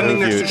would behoove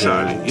you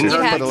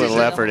to put a little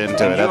effort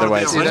into it.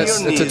 Otherwise, See,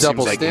 that's it a seems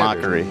double like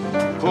standard.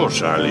 mockery. Poor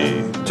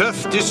Charlie.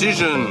 Tough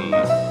decision.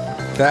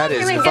 That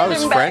is, if I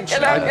was French,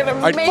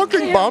 I'd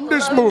fucking bomb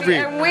this movie.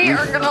 And we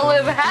are gonna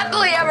live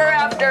happily ever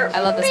after.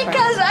 I love this part.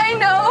 because I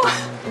know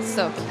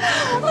So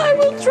I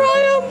will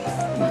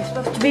triumph. You're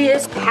supposed to be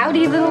this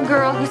pouty little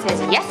girl who says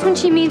yes when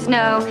she means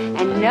no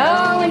and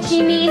no when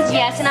she means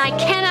yes, and I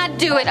cannot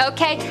do it.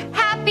 Okay,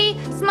 happy,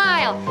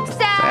 smile,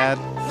 sad,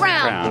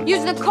 frown.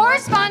 Use the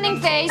corresponding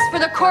face for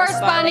the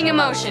corresponding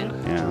emotion.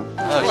 Yeah.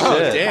 Oh,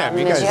 damn,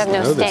 you guys you have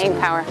no know this. staying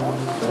power.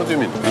 What do you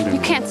mean? You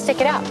can't stick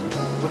it out.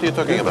 What are you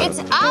talking about? It's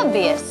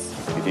obvious.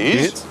 It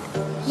is?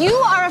 You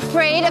are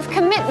afraid of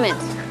commitment.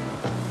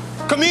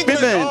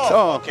 Commitment!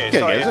 Oh, okay.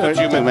 Sorry, I thought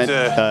you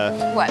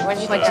meant... What? What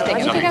did you think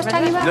I was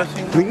talking about?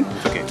 nothing.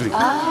 Okay.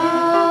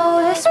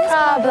 Oh, this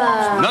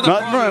problem.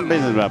 Not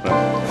business problem.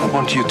 I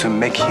want you to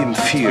make him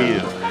feel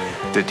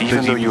that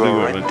even though you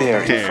are right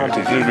there in front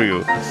of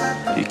him,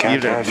 he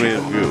can't have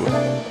you.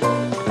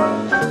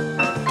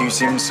 You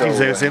seem so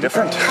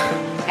different.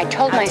 I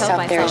told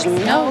myself there's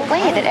no way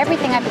that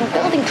everything I've been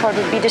building toward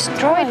would be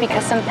destroyed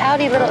because some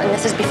pouty little, and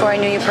this is before I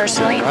knew you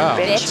personally,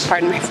 bitch,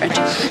 pardon my French,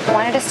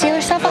 wanted to steal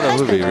herself a That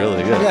would be husband.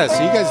 really good. Yeah,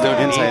 so you guys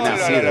don't Inside need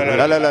to see that.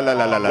 La la la la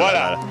la la la.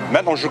 Voilà.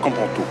 Maintenant, je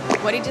comprends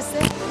tout. what did he just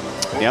say?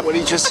 Yep. What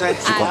did you just say?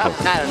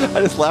 I don't know.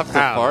 I just laughed the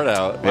fart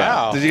out.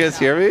 Wow. Did you guys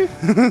hear me?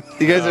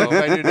 You guys are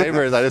my new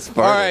neighbors. I just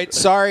farted. All right,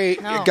 sorry,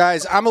 No.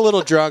 guys. I'm a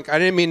little drunk. I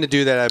didn't mean to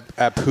do that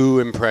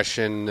Apu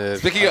impression.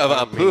 Speaking of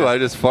Apu, I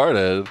just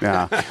farted.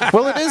 Yeah.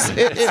 Well, it is.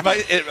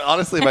 It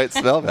honestly might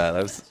smell bad.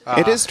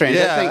 It is strange.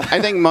 Yeah. I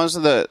think most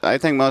of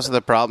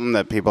the problem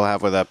that people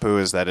have with Apu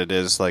is that it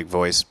is like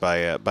voiced by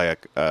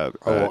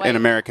an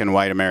American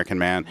white American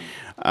man.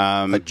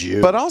 A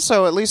Jew. But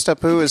also, at least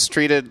Apu is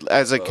treated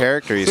as a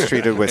character. He's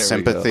treated with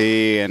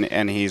sympathy,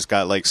 and he's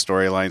got like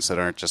storylines that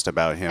aren't just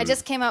about him. I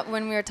just came up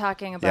when we were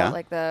talking about Yeah?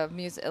 like the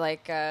music,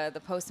 like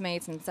the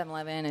Postmates and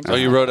 7-Eleven and Oh,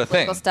 you wrote a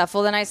political thing. stuff.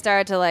 Well, then I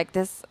started to like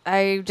this.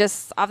 I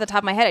just off the top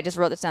of my head, I just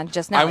wrote this down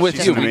just now. I'm with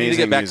It's you. just- We need to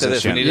get back to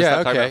this. We need to Yeah,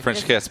 stop talking okay. about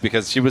French Kiss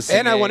because she was singing.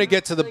 And I want to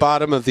get to the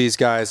bottom of these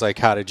guys. Like,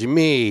 how did you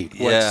meet?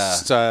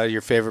 What's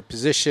your favorite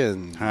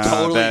position?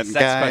 Totally that sex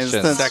guys,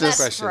 questions. that's Sex just-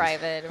 questions.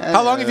 private.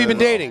 How long have you been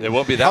dating? It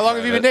won't be that How long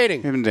have you been private.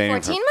 dating? We've been dating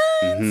 14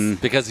 for-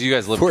 months. Because you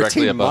guys live 14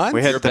 directly above. months?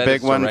 We hit your the bed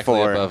big is one directly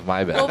for- above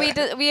my bed. Well,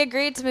 we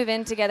agreed to move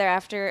in together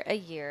after a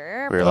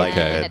year. We were like,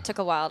 and okay. it took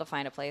a while to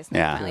find a place. And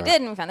Yeah. we finally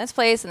did, and we found this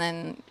place. And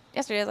then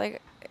yesterday, I was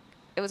like,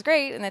 it was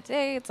great. And then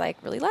today, it's like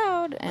really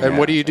loud. And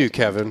what do you do,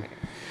 Kevin?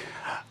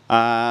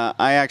 I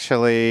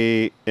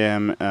actually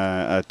am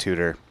a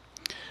tutor.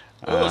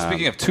 Oh,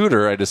 speaking of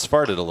tutor, I just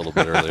farted a little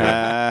bit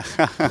earlier.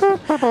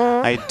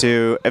 I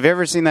do. Have you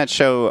ever seen that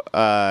show?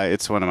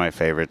 It's one of my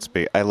favorites.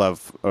 I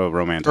love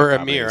romantic. Or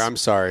comedies. Amir, I'm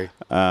sorry.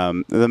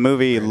 The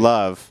movie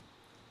Love.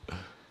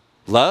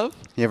 Love?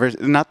 You ever?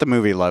 Not the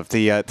movie Love.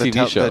 The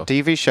TV show.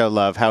 The TV show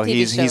Love. How TV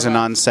he's show an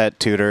Love. on-set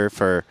tutor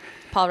for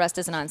Paul Rust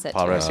is an on-set.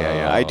 Paul too. Rust.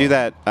 Yeah. I do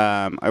that.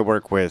 I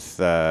work with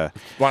Want to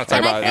talk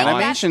And I about think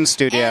animation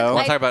studio.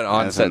 Want to talk about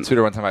on-set As in-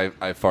 tutor? One time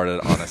I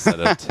farted on a set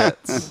of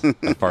tits.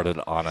 I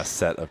farted on a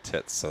set of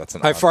tits. So that's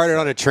an. I farted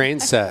on a train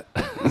set.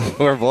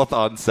 We're both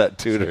on-set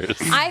tutors.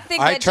 I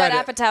think I that tried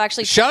Judd to- Apatow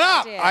actually. Shut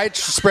up! Yeah. I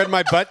spread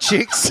my butt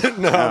cheeks.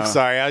 No, I'm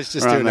sorry. I was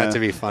just We're doing on that the- to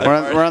be funny.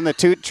 We're on the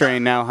toot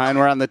train now, hon.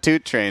 We're on the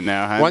toot train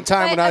now, hon. One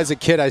time when But- I was a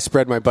kid, I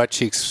spread my butt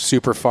cheeks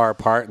super far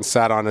apart and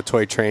sat on a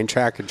toy train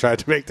track and tried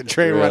to make the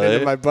train run Really?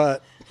 into my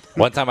butt.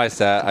 One time I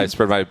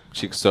spread my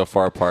cheeks so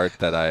far apart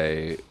that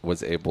I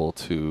was able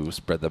to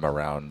spread them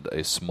around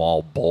a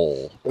small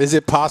bowl. Is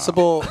it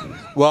possible?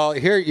 Well,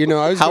 here,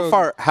 I was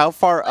How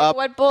far up?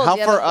 what bowl? How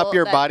Do you have far a up bowl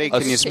your that- body A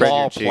can you spread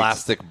small your cheeks?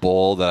 plastic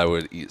bowl that I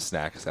would eat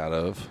snacks out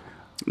of.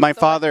 My What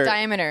father,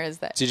 diameter is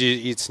that? Did you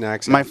eat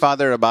snacks? my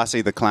father,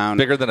 Abasi the clown.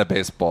 Bigger than a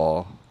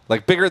baseball.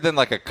 Like bigger than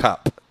like a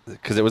cup.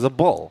 Because it was a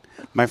bowl.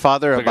 My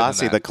father, Bigger than Abasi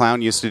that. the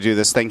clown, used to do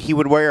this thing. He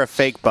would wear a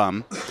fake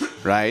bum,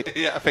 right?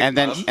 Yeah, a fake and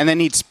then bum. and then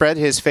he'd spread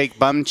his fake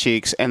bum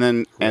cheeks, and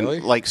then Really?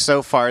 and like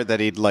so far that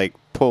he'd like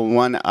pull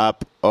one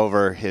up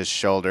over his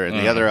shoulder and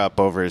the other up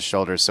over his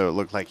shoulder, so it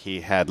looked like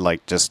he had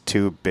like just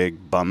two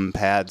big bum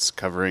pads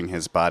covering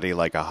his body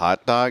like a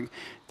hot dog.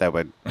 That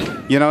would,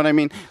 you know what I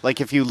mean? Like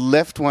if you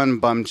lift one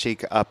bum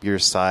cheek up your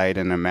side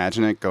and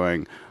imagine it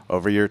going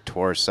over your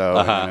torso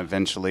and then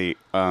eventually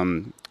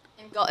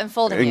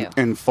Enfolding you.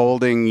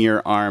 enfolding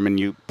your arm, and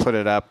you put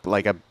it up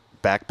like a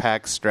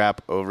backpack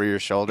strap over your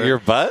shoulder. Your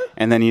butt?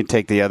 And then you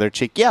take the other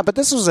cheek. Yeah, but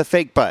this was a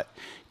fake butt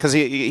because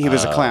he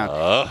was a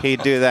clown.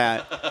 He'd do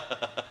that.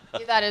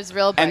 You thought it was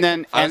real. And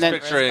then I was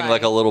picturing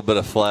like a little bit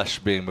of flesh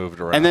being moved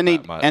around.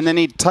 And then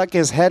he'd tuck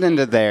his head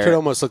into there. Could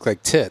almost look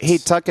like tits.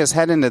 He'd tuck his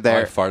head into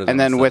there, farted and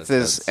then on with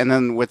his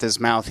his with his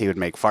mouth, he would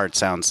make fart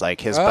sounds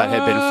like his butt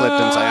had been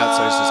flipped inside out,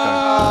 so he's just going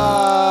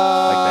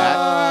like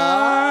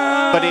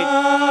that. But he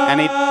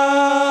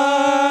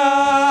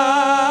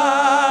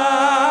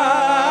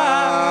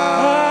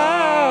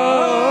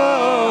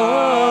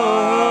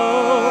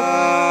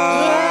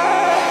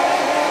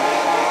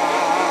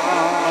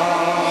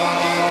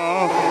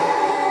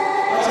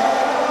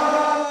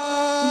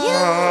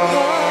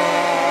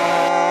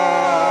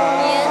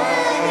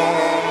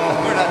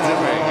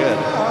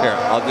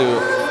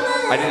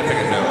I need to pick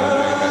a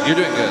note. You're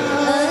doing good,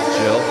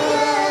 Jill.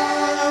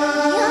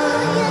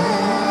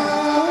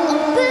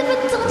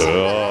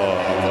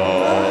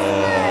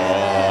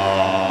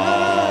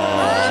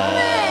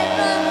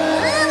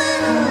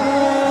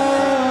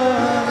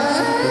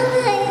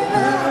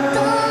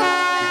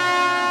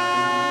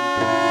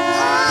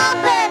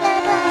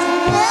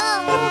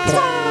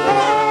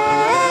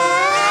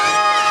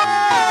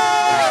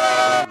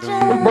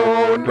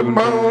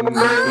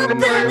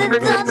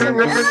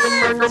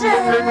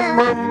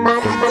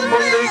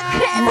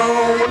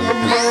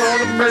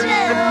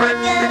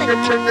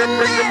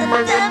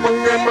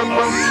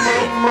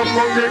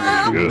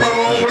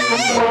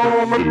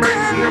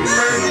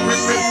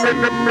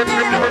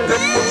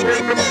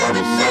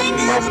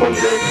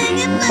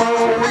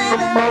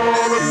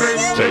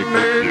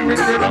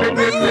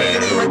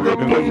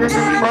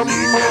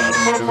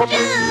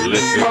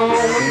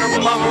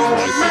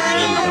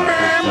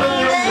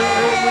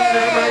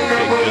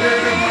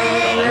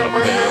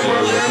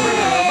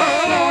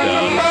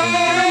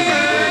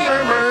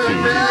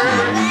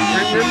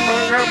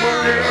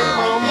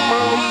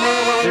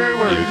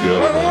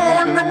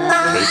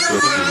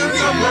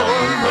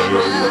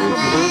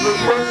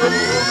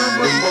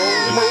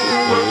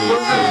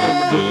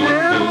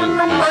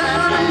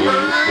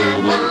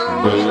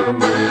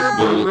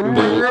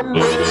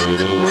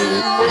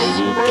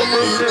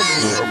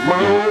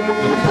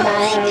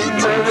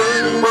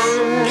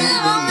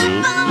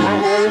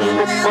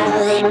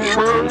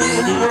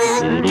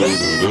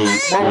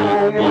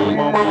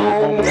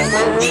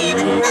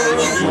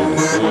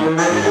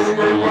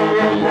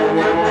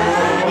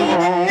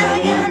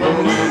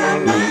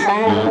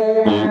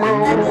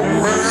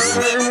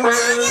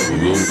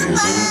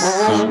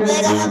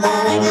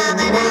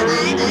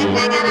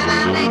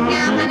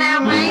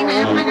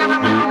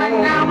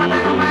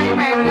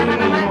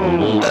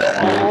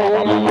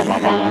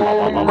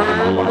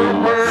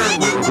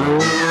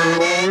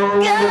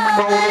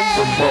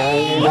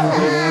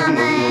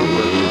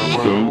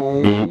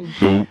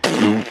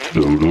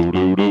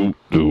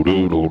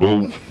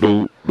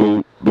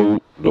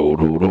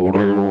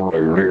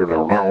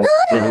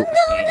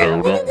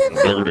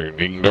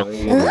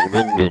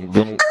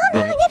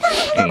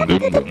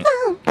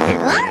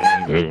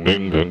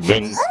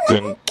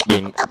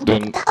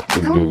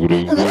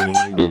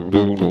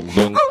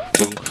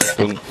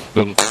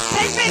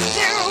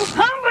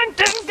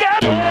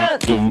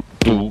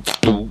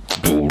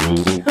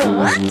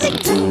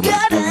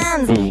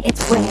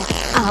 It's where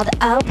all the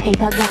old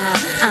people go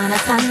on a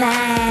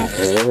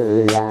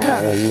Sunday.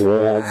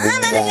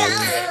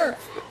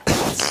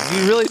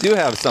 You really do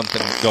have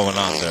something going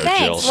on there,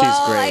 Thanks. Jill.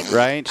 Well, she's great,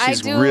 right?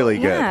 She's do, really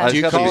good. yeah.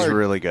 She's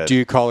really good. Do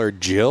you call her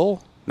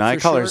Jill? No, I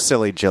call her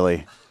Silly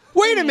Jilly.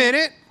 Wait a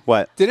minute.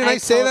 What? Didn't I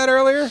say that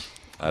earlier?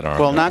 I don't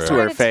Well, remember. not to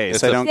her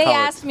face. I don't They call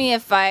asked me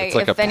if It's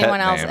like a if anyone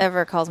pet else name.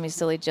 ever calls me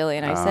Silly Jilly,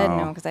 and I said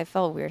no because I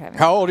felt weird having.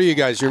 How old are you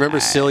guys? You remember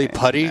Silly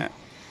Putty?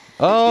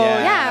 Oh,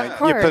 Yeah,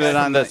 of You put it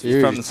on the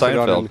from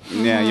Seinfeld.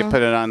 you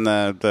put it on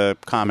the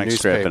comic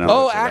strip. And Oh,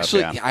 all that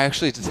actually, stuff, yeah. I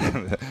actually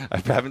I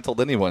haven't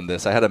told anyone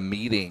this. I had a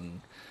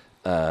meeting.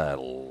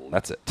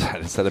 That's it.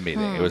 I just had a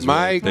meeting. It was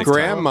My really big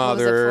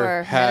grandmother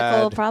for had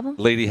medical problem?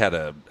 Lady had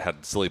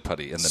silly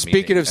putty in the meeting.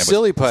 Speaking of and was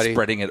silly putty,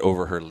 spreading it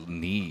over her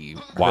knee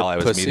while I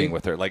was pussy? meeting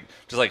with her. Like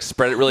just like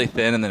spread it really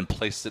thin and then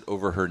placed it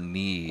over her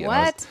knee. And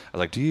I What? was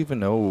like, do you even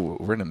know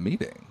we're in a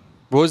meeting?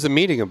 What was the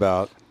meeting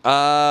about?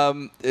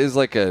 It was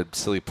like a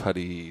silly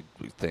putty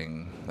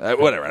thing.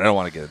 Whatever. I don't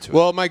want to get into it.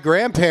 Well, my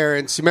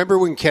grandparents. Remember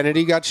when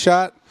Kennedy got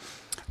shot?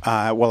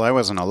 Well, I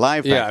wasn't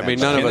alive. Yeah, back I mean,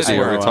 then, none so of us I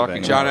Kennedy, were. we were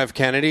talking John about. F.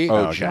 Kennedy. Oh,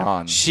 okay.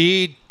 John.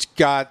 She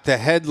got the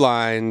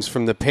headlines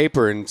from the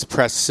paper and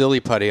pressed silly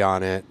putty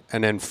on it,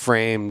 and then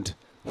framed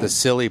the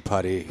silly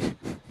putty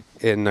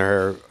in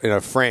a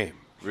frame.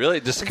 Really?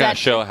 Just to kind of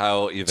show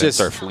how events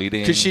are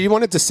fleeting? Because she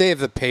wanted to save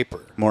the paper.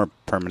 More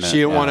permanent. She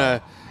didn't want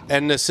to.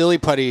 And the silly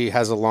putty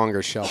has a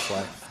longer shelf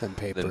life than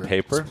paper. Than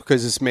paper?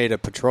 Because it's made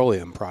of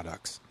petroleum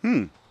products.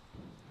 Hmm.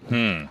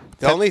 The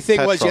only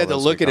thing was you had to petrol,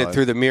 as look we at call it it.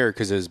 through the mirror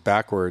because it was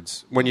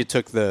backwards. When you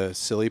took the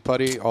silly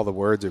putty, all the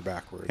words are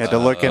backwards. You had to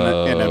look in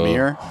a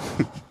mirror.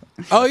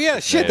 Oh, yeah,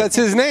 shit, that's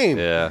his name.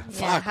 Yeah. Yeah,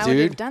 Fuck, how would you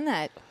dude. have done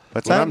that?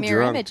 What's When that? I'm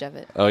Mirror drunk. image of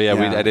it. Oh yeah,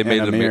 Yeah, I did in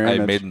made a a mirror mirror. I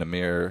image.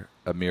 made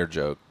a mirror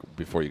joke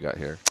before you got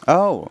here.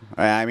 Oh,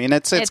 I mean,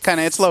 it's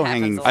low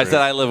hanging. I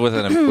said I live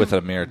with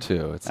a mirror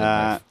too. It's in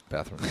my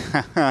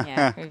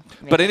bathroom.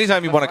 But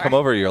anytime you want to come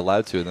over, you're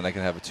allowed to, and then I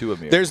can have two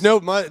mirrors.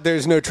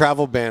 There's no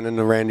travel ban in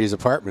the Randy's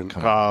apartment.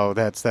 Oh,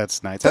 that's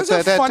nice. That's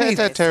a funny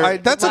the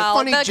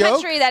joke.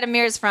 country that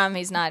Amir's from,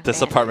 he's not.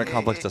 This apartment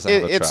complex doesn't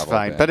have a travel It's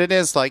fine, ban. but it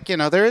is like,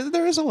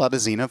 there is a lot of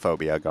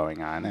xenophobia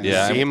going on. And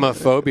Yeah.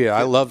 Xenophobia.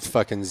 I loved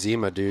fucking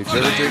Zima, dude. Did you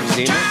ever drink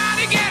Zima?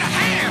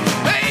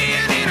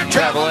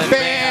 Traveling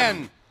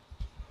ban.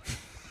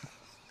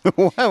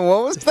 What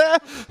was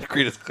that?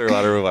 Creedence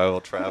Clearwater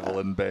Revival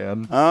Traveling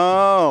Ban.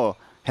 Oh.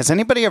 Has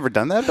anybody ever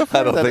done that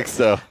before? I don't think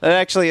so.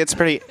 Actually, it's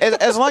pretty.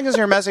 As long as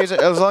your message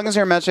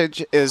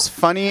is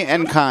funny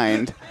and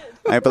kind,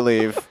 I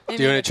believe. Do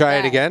you want to try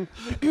it again?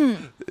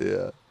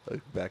 Yeah.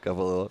 Back up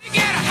a little.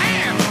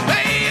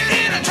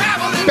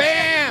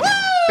 Bam!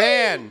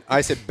 Ban!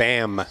 I said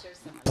bam.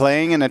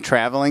 Playing in a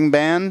traveling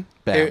band?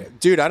 Hey,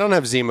 dude, I don't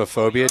have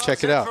Zima-phobia.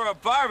 Check it out. For a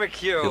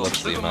barbecue. He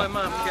loves Look what Zima. my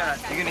mom got.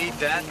 You gonna eat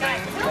that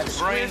thing? That's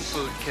brain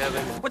food,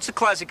 Kevin. What's the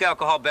classic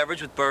alcohol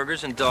beverage with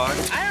burgers and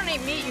dogs? I don't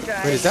eat meat, you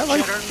guys. Wait, is that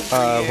like,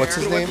 what's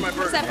his name?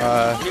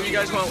 You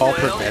guys want Paul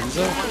whale?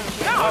 Provenza?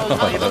 No,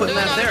 you're putting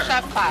that there.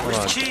 Chef class. Hold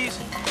on. Where's cheese?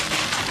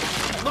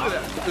 Look at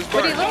that. There's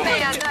What do you butter. look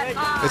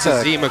at? It's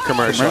a Zima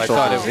commercial. I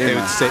thought they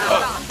would say,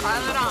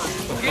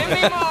 Give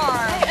me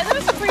more. Is it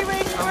a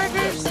free-range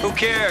burgers? Who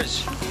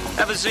cares?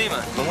 Have a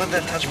Zima. Don't let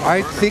that touch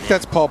I think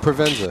that's Paul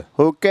Provenza.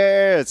 Who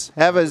cares?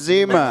 Have a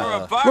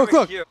Zima. Look.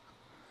 Is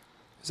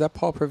that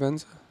Paul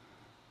Provenza?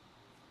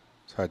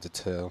 It's hard to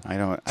tell. I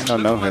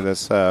don't know who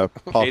this Paul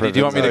Katie, do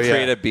you want me to Provenza-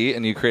 create a beat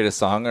and you create a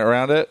song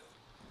around it?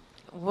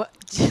 What?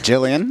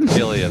 Jillian?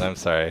 Jillian, I'm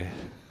sorry.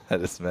 I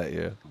just met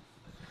you.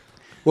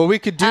 Well, we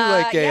could do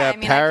like a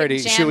parody. I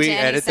can jam Should we to any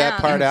edit that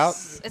sound. part out?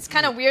 It's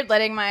kind of weird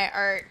letting my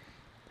art,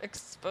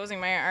 exposing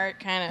my art,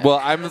 kind of. Well,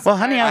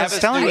 honey, I was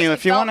telling you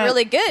if you want to.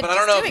 really good. But I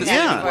don't know if doing this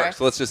that even before. works.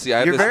 So let's just see. I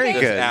have You're very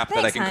this good. app that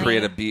I Thanks, can honey.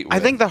 create a beat with. I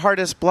think the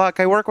hardest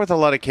block. I work with a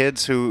lot of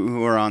kids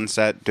who are on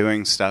set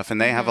doing stuff, and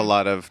they have a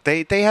lot of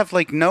they have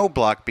like no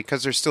block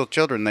because they're still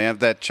children. They have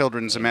that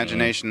children's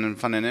imagination and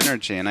fun and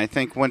energy. And I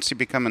think once you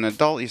become an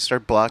adult, you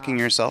start blocking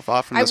yourself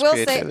off from I this will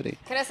creativity. say,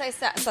 can I say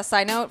a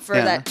side note for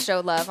Yeah. that show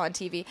Love on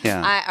TV?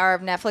 Yeah. Or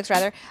Netflix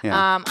rather.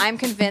 Yeah. I'm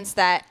convinced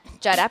that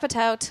Judd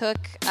Apatow took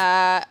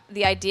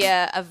the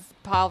idea of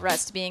Paul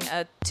Rust being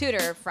a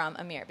tutor from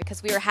Amir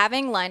because we were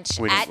having lunch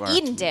at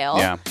Edendale,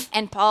 Yeah.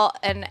 and Paul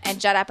and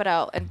Judd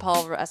Apatow and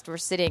Paul Rust were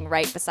sitting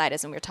right beside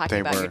us, and we were talking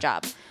They about were. your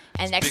job.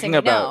 And next Speaking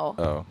thing you about,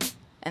 know,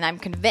 and I'm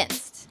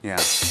convinced Yeah.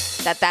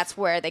 that that's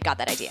where they got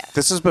that idea.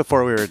 This is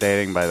before we were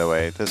dating, by the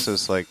way. This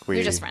is like we.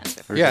 You're just friends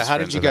before. we were Yeah, just how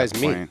did friends you at that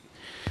guys meet? point.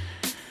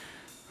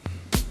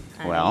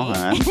 Well,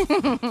 I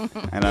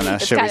don't know.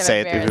 It's Should we kind of say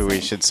it? We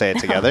embarrassing. should say it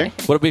together.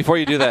 Well, before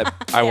you do that,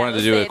 I wanted to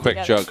let's do say a it quick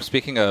together. joke.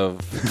 Speaking of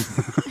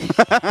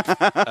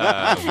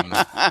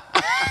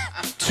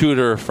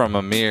tutor from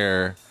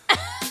Amir,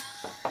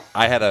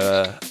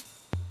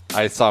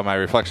 I saw my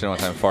reflection one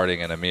time farting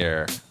in a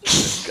mirror.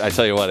 I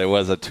tell you what, it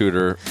was a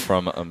tutor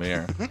from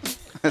Amir.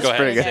 That's Go ahead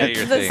pretty and say good.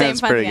 your The thing. same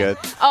That's fun pretty again.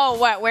 good. Oh,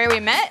 what? Where we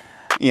met?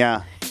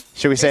 Yeah.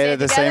 Should we say it at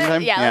the same Together?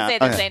 time? Yeah, let's say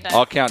it at the same time.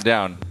 I'll count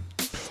down.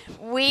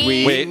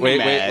 We Wait.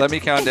 met. Let me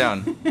count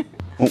down.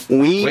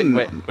 We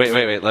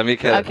Wait. Let me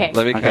count. Okay.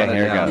 Let me count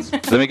here it down. goes.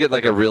 Let me get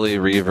like a really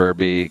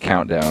reverby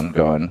countdown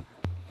going.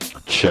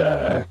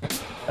 Check.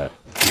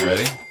 You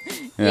ready?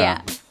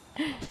 Yeah.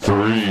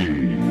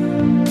 3,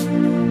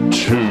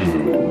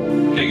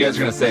 2. You guys are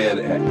gonna say it.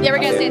 Yeah, we're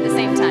gonna say it at the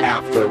same time.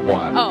 After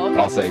 1. Oh,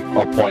 okay.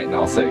 I'll point and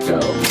I'll say go.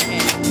 Okay.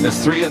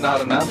 Is 3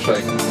 not enough? Should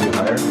I do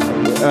higher?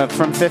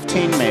 From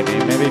 15, maybe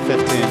 15.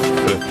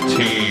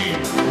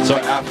 15. So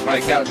after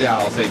I count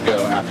down, I'll say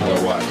go after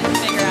 1.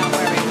 Figure out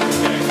where we go.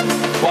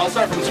 Well, I'll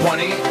start from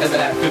 20, and then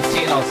at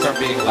 15, I'll start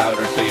being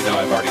louder so you know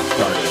I've already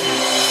started.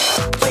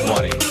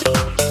 20,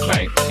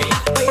 19,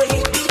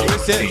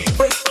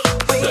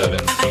 17,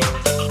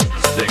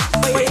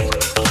 16,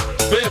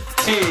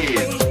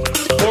 15,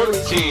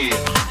 14,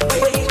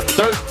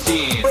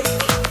 13,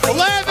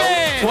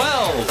 11!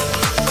 12,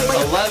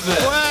 11,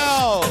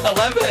 12!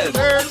 11,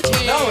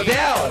 13! no,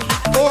 down,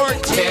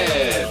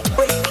 14!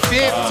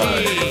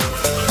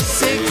 15!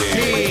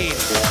 16!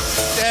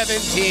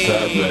 17!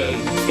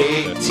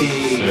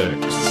 18!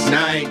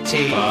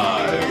 19!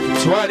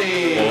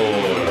 20!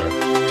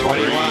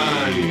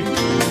 21!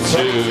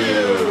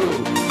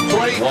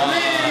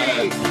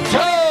 23!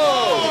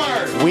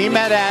 4! We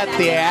met at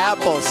the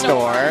Apple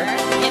Store,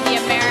 In the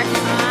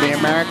the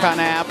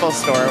Americana Apple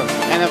Store.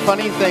 And the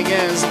funny thing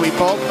is, we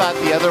both thought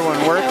the other one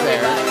worked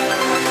there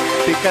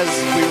because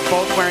we were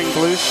both wearing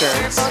blue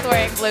shirts. We're both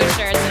wearing blue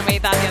shirts, and we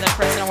thought the other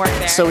person worked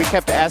there. So we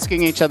kept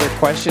asking each other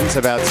questions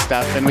about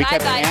stuff, and we But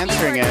kept I thought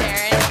answering you it. worked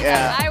there, and you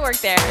thought I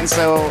worked there. And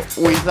so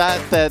we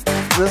thought that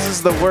this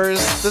is the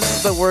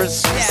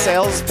worst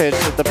sales pitch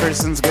that the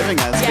person's giving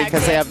us Yeah,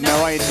 because they have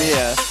no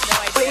idea.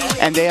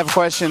 And they have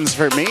questions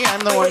for me.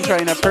 I'm the one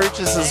trying to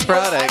purchase this I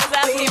product. was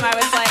asking him, I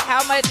was like,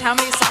 how many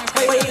songs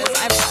can I do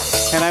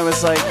this? And I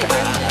was like,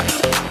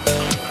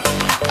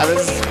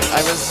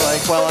 I was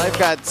like, well, I've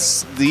got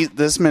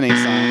this many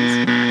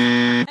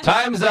songs.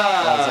 Time's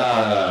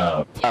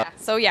up. Yeah.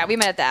 So yeah, we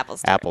met at the Apple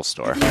Store. Apple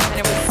Store. And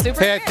it was super.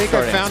 Hey, I think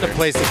I found a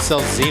place that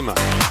sells Zima.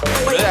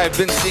 Really, I've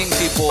been seeing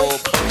people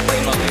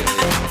Zima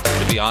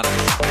lately, to be honest.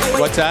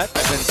 What's that?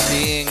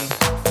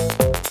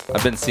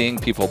 I've been seeing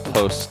people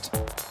post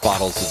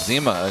bottles of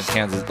Zima in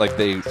Kansas, like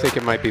they think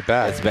it might be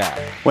bad. It's bad.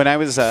 When I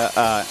was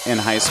in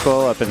high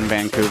school up in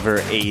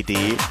Vancouver,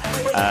 AD,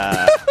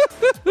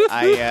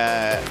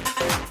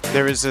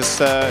 there was this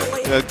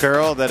a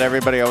girl that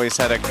everybody always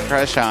had a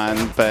crush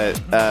on, but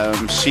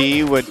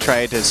she would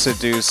try to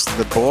seduce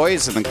the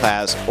boys in the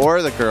class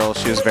or the girls.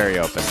 She was very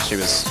open. She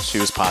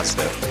was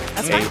positive.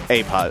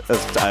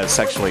 That's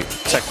sexually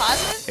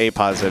A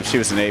positive. She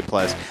was an A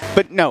plus.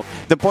 But no,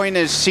 the point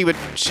is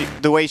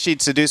the way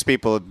she'd seduce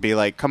people would be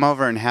like, come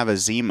over and have a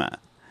Zima,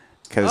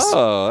 because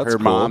her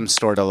mom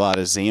stored a lot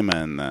of Zima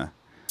in the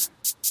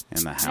house.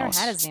 I've never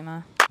had a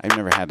Zima. I've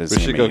never had a Zima.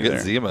 We should go either,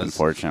 get Zimas.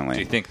 Unfortunately,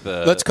 Do you think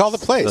Let's call the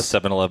place. The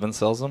 7-Eleven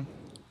sells them?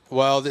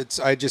 Well,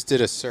 I just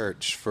did a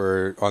search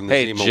on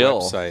the Zima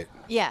Jill, website.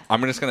 Yeah.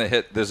 I'm just gonna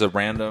hit. There's a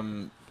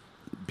random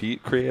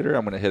beat creator.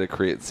 I'm gonna hit a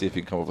create and see if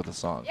you can come up with a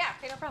song. Yeah.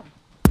 Okay. No problem.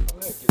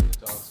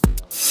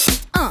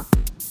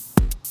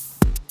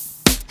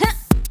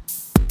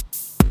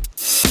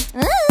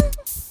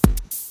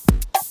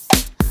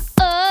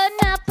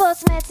 Now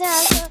Postmates,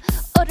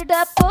 ordered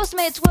up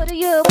Postmates, what do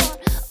you want?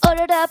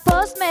 Ordered up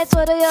Postmates,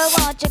 what do you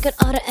want? You can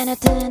order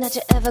anything that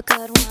you ever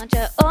could want.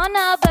 Yeah. Oh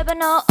no, baby,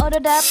 no,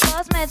 ordered up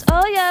Postmates.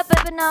 Oh yeah,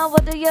 baby, no,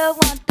 what do you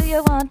want? Do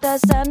you want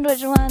that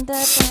sandwich, want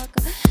that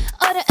taco?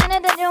 Order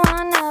anything you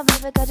want now,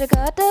 baby, 'cause you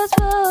got those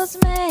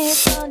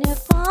Postmates on your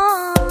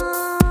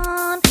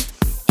phone.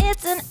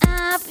 It's an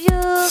app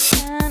you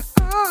can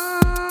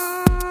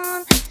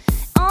own.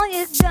 All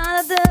you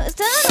gotta do is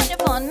turn on your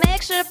phone,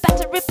 make sure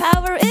battery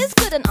power is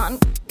good and on.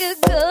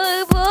 Good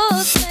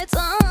Postmates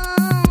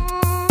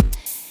on.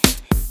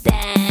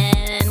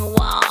 Then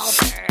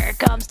Walter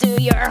comes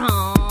to your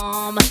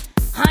home.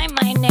 Hi,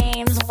 my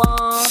name's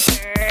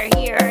Walter.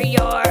 Here are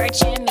your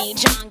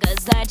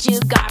chimichangas that you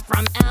got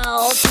from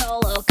El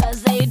Tolo,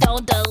 'cause they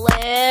don't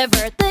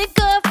deliver. Think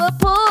of a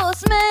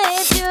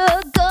Postmate,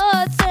 you're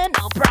good, and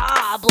no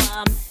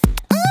problem.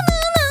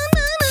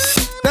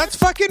 That's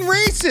fucking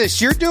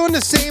racist. You're doing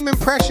the same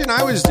impression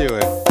I was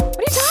doing. What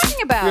are you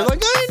talking about? You're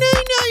like, I'm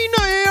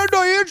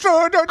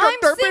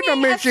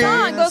singing a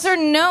song. Those are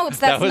notes.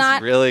 That's that was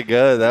not. really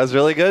good. That was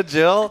really good,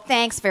 Jill.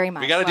 Thanks very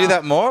much. We got to do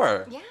that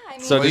more. Yeah.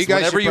 So Well, you just guys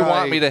whenever should you want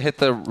probably- me to hit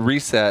the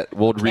reset,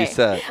 we'll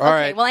reset. All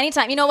right. Well,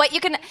 anytime. You know what?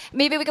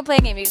 Maybe we can play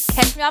a game. You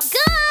catch me off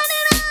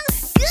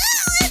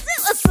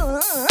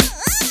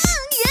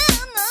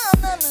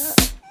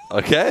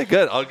Okay,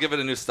 good. I'll give it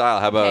a new style.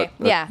 How about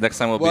next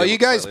time we'll be Well, able you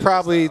to guys slightly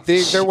probably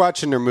they're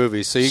watching their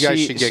movies, so you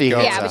guys should get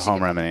going. Yeah, a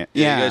home remedy.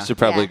 Yeah, you guys should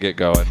probably get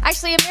going.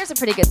 Actually, Amir's a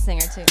pretty good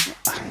singer too.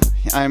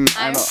 I'm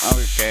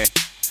okay.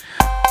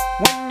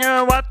 When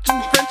you're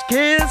watching French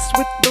Kiss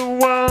with the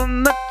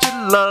one that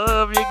you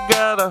love, you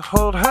gotta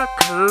hold her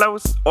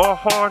close or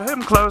hold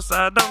him close.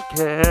 I don't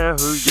care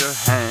who you're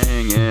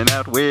hanging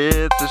out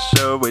with, to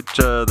show each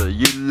other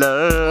you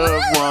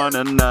love one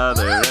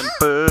another and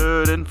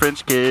put in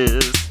French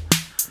Kiss.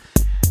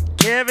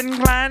 Kevin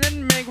Kline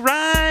and Meg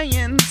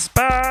Ryan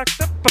sparked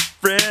up a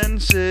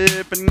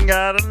friendship and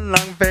got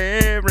along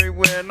very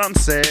well on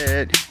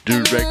set.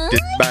 Directed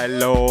by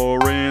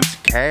Lawrence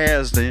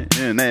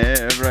Kasdan,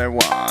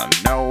 everyone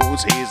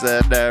knows he's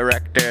the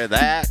director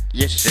that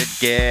you should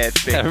get,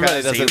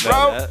 Everybody because he doesn't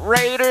know wrote that.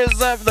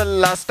 Raiders of the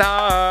Lost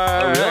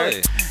Ark. Oh,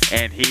 really?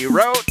 And he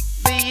wrote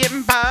The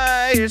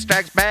Empire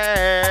Strikes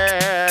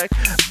Back.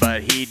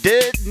 But he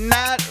did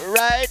not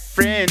write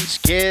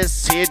French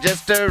Kiss, he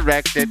just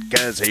directed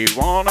because he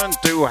wanted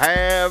to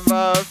have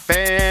a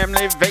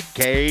family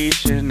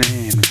vacation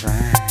in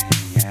France.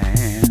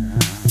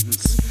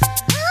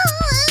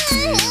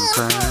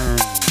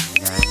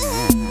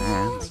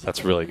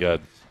 That's really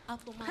good.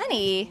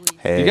 Honey.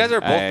 You guys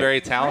are both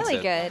very talented.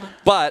 Really good.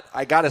 But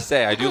I gotta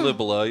say, I do live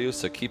below you,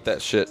 so keep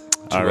that shit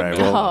to All a right,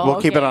 minimum.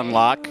 we'll keep it on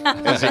lock,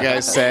 as you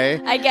guys say.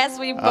 I guess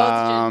we both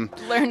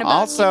should learn about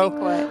also, keeping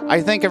quiet.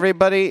 I think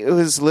everybody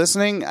who's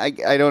listening, I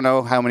don't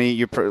know how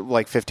many,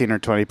 like 15 or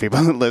 20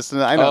 people that listen.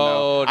 I don't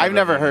know. I've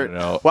never heard.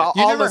 Well,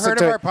 You I'll never listen heard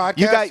to of our podcast?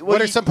 You got,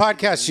 what are some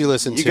podcasts you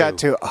listen to? You got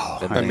to.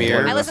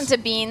 Amir. I listen to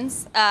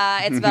Beans.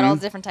 It's about all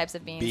different types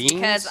of beans. Beans?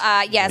 Because,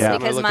 Yeah. because I'm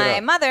gonna look it my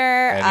up. mother.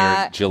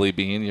 And your Jilly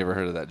Bean. You ever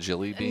heard of that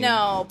Jilly Bean?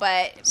 No,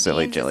 but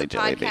Silly Beans Jilly is a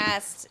Jelly Bean.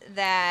 podcast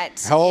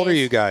that. How old are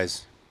you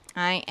guys?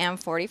 I am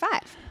 45.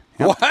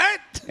 What?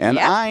 And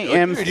Yeah. I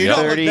am You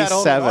don't look that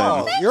old at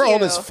all. 37. You're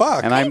old as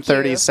fuck. And I'm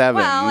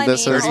 37. Well, I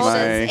This mean, is old my.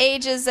 as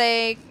age is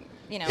a,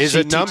 Is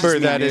She a number teaches me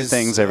that new is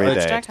things every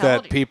day.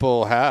 that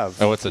people have.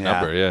 Oh, it's a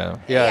number, yeah.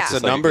 Yeah, it's Yeah.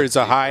 a number. It's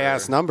a high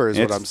ass number, is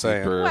what It's I'm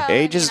saying. Well,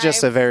 Age is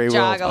just a very real,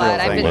 jog a lot.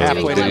 I've thing. been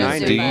Halfway to doing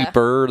 90.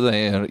 Deeper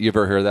than. You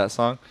ever heard that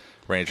song?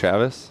 Randy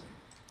Travis?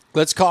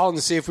 Let's call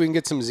and see if we can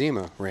get some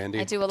Zima,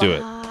 Randy. I do a Do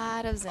it.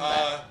 lot of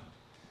Zumba.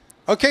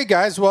 Okay,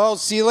 guys. Well,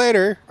 see you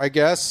later, I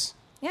guess.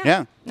 Yeah.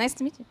 Yeah. Nice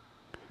to meet you.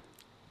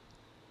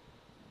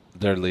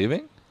 They're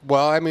leaving?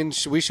 Well, I mean,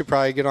 we should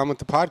probably get on with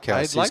the podcast.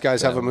 I'd These like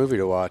guys have a them. movie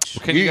to watch.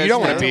 Can You guys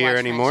don't want stay? to be here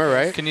anymore,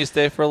 right? Can you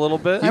stay for a little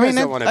bit? You guys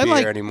don't want to be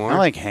here anymore. I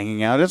like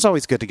hanging out. It's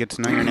always good to get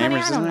to know your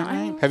neighbors, isn't it?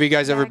 Right? Have you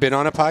guys ever been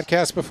on a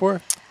podcast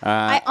before?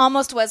 I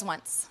almost was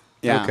once.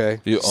 Yeah.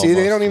 Okay. You See, they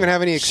almost don't even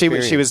have any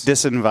experience. She was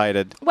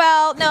disinvited.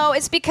 Well, no,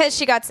 it's because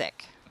she got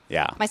sick.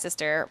 Yeah. My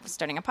sister was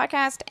starting a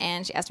podcast,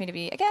 and she asked me to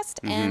be a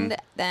guest, and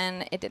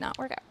then it did not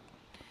work out.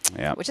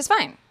 Yeah. Which is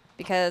fine,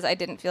 because I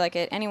didn't feel like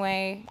it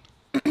anyway.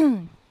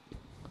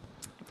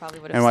 Probably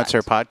would have. And what's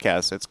her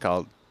podcast? It's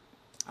called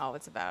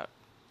It's about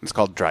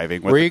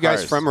Driving with Where are the you guys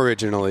Cars. from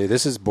originally?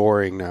 This is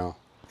boring now.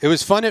 It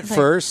was fun at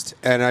first,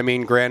 and I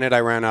mean, granted, I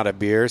ran out of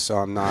beer, so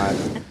I'm not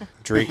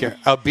drinking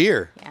a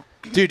beer. Yeah.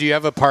 Dude, do you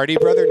have a party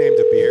brother named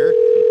a beer?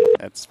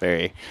 That's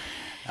very.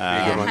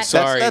 Good one. That's,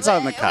 Sorry. that's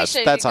on the We cusp.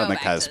 should That's go on the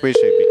back cusp. to We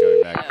should be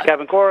going back.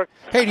 Kevin Cork.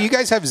 Hey, do you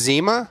guys have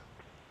Zima?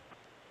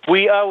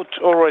 We out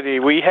already.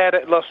 We had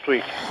it last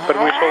week, but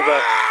we sold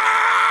out.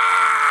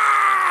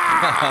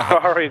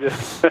 Sorry.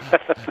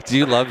 Do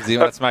you love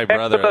Zima? That's my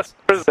brother.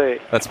 Thursday.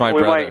 That's my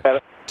We brother. might get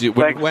it. Do you,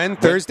 Thanks. When?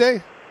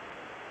 Thursday?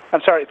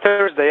 I'm sorry,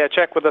 Thursday. Yeah,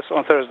 check with us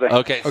on Thursday.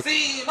 Okay.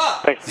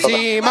 Thanks.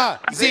 Zima,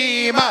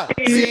 Zima,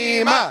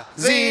 Zima,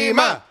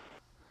 Zima.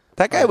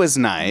 That guy was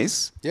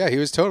nice. Yeah, he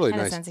was totally had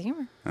a nice. sense of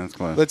humor. That's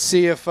cool. Let's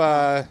see if.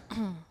 All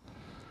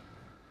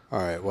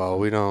right. Well,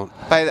 we don't.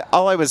 But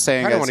all I was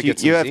saying I don't is wanna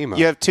get you some have Zima.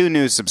 you have 2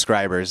 new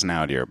subscribers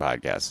now to your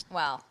podcast.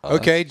 Well,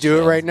 Okay, do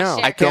it right now.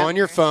 Share. Go on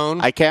your phone.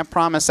 I can't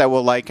promise I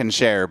will like and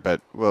share, but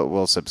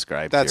we'll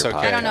subscribe. That's to your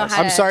okay. I don't know podcast.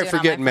 how I'm to sorry do it for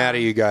on getting my mad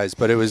at you guys,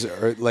 but it was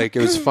it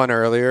was fun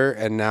earlier,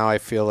 and now I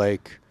feel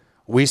like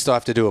we still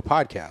have to do a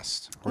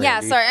podcast. yeah,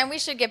 Randy. sorry, and we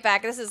should get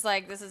back. This has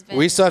been.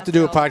 We still have to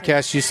do a thrill.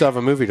 podcast. You still have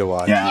a movie to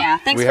watch. Yeah,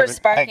 thanks We for haven't-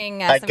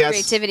 sparking I some guess-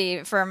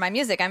 creativity for my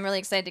music. I'm really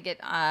excited to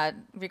get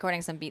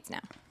recording some beats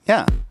now.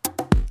 Yeah.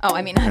 Oh,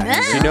 I mean, Do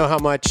you know how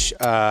much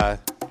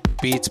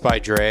Beats by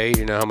Dre?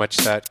 You know how much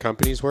that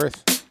company's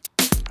worth?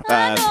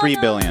 3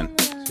 billion.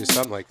 Just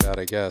something like that,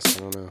 I guess. I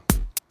don't know.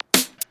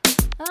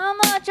 How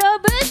much a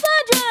bitch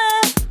for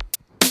Dre?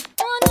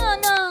 Oh,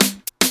 no.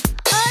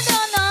 I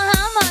don't know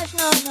how much,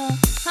 no.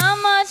 How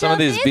much Some of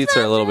these beats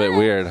are a little bit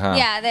weird, huh?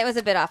 Yeah, that was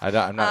a bit off.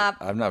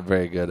 I'm not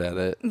very good at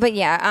it. But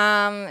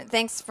yeah,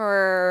 thanks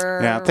for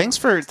Thanks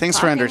for talking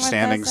with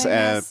understanding. us, I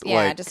guess.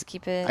 Yeah, just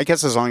keep it. I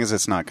guess as long as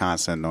it's not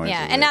constant noise.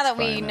 Yeah, and now that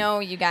we know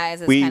you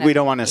guys, it's we kind we of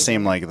don't want to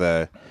seem like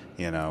the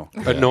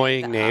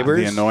annoying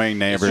neighbors. The annoying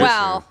neighbors.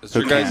 Well, Is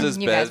your guys'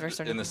 you bed guys were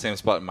sort of- in the same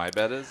spot my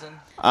bed is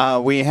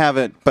in? We have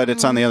it, but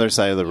it's on the other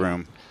side of the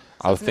room.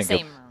 I'll in the think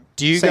same room.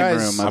 Do you Same guys?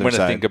 room, I'm other going to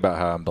side. think about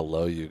how I'm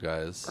below you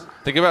guys.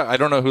 Think about. I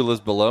don't know who lives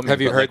below me. Have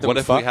you but, heard like, them what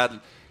if fuck? we had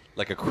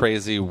like a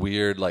crazy,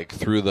 weird, like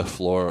through the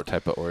floor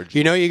type of orgy?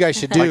 You know, what you guys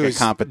should do Like a is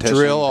competition,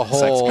 drill a sex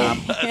hole.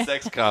 comp. A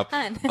sex comp.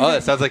 Oh,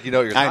 that sounds like you know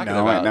what you're I talking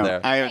know, about I know.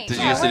 there. Did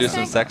you used to do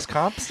some sex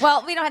comps?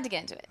 Well, we don't have to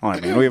get into it. Well, I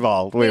mean, we've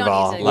all. don't need to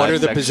What Live are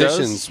the sex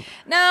positions? shows?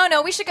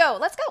 No, we should go.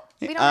 Let's go.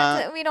 We don't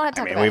have to. We don't have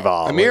to I talk mean, about we've it.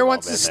 all. Amir we've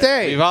wants all to been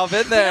there. stay. We've all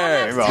been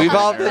there. We've all We've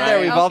all been been there.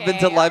 there. We've all been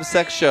to Okay, live all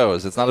sex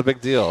shows. It's not a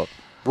big deal.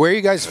 Where are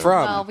you guys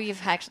from? Well, we've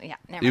actually. Yeah,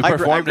 never You mind.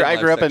 performed in I live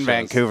grew up sex in shows.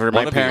 Vancouver. One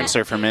My of you. parents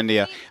are from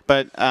India,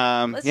 but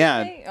Let's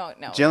yeah. just say- oh,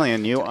 no.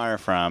 Jillian, you are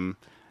from.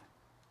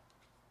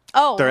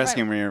 Oh, They're right.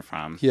 asking where you're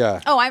from. Yeah.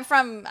 Oh,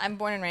 I'm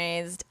born and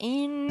raised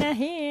in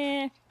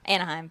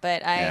Anaheim,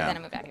 but then I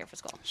moved out here for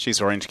school.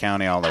 She's Orange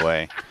County all the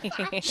way.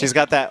 She's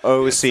got that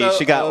OC. so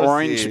She got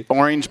OC.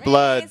 orange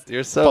blood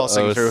You're so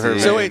pulsing OC. through her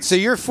veins. So wait, so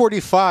you're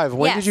 45.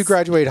 When did Yes. you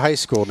graduate high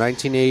school?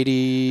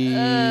 1980.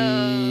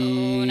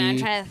 Oh, now I'm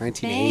trying to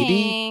 1980?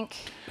 think.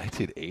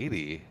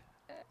 1980.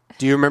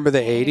 Do you remember the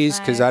 80s?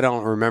 Because I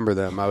don't remember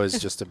them. I was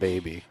just a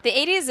baby. The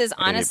 80s is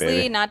honestly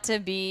baby. not to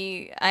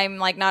be. I'm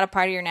like not a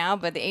partier now,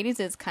 but the 80s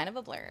is kind of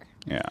a blur.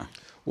 Yeah.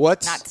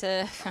 What's Not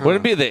to.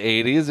 Wouldn't it be the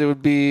 80s? It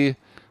would be.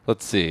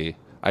 Let's see.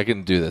 I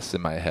can do this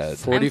in my head.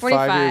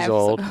 45 years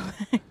old?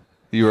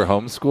 You were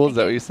homeschooled? Is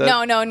that what you said?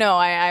 No.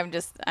 I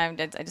just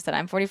said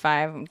I'm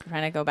 45. I'm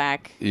trying to go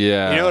back.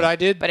 Yeah. You know what I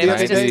did? But the it was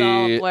other just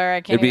day? all blur.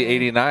 I can't It'd be even-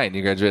 89.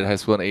 You graduated high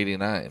school in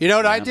 89. You know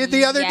what I did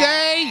the other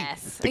day?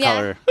 Yes. The Yeah.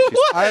 color.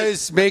 I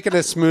was making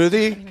a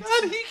smoothie.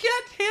 God, he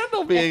can't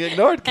handle being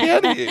ignored,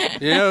 can he?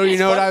 You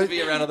know what I to was.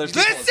 be around other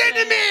people. Listen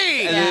to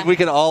me. And then we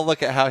can all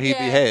look at how he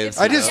behaves.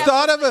 I just Yeah,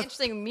 thought it's of a.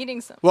 interesting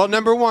meeting. Well,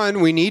 number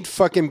one, we need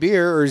fucking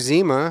beer or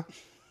Zima.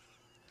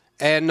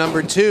 And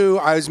number two,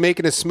 I was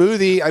making a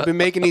smoothie. I've been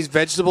making these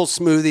vegetable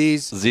smoothies.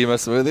 Zima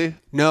smoothie?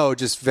 No,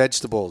 just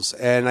vegetables.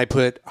 And I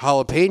put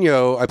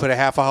jalapeno. I put a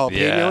half a jalapeno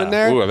Yeah. in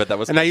there. Ooh, I bet that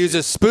was And I use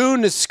a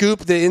spoon to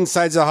scoop the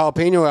insides of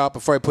the jalapeno out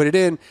before I put it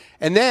in.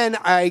 And then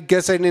I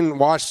guess I didn't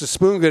wash the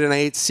spoon good, and I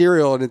ate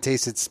cereal, and it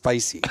tasted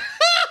spicy.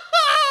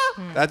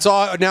 That's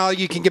all. Now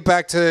you can get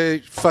back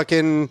to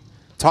fucking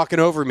talking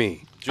over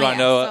me. Do you want to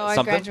know so I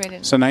something?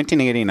 graduated. So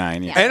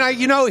 1989. Yeah. And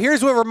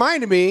here's what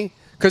reminded me.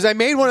 Because I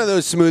made one of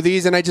those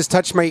smoothies and I just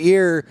touched my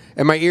ear,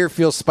 and my ear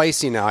feels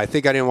spicy now. I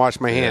think I didn't wash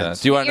my Yeah. hands.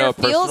 Do you want to know a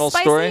Your ear feels personal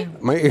spicy? story?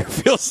 My ear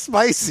feels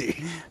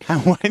spicy. Do you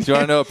want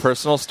to know a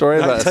personal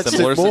story I about a touched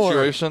similar it more.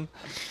 situation?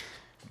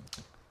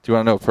 Do you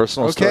want to know a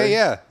personal story?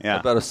 Okay, yeah.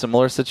 About a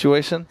similar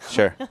situation?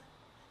 Sure.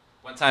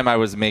 One time I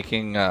was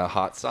making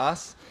hot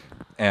sauce,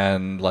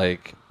 and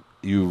like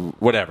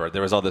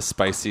there was all this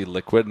spicy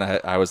liquid, and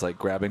I was like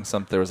grabbing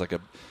something. There was like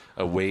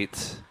a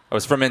weight. I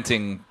was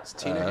fermenting.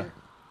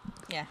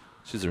 Yeah.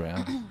 She's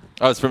around.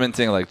 I was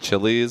fermenting like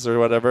chilies or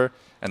whatever,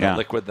 and the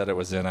liquid that it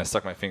was in, I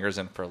stuck my fingers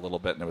in for a little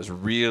bit, and it was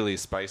really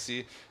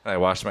spicy, and I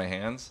washed my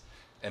hands,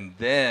 and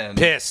then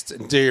pissed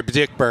until your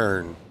dick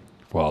burn.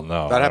 Well,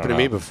 no, that happened to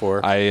me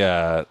before.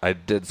 I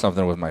did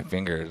something with my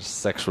fingers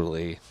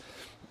sexually,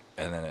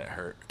 and then it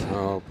hurt.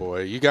 Oh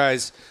boy, you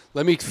guys,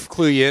 let me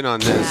clue you in on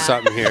this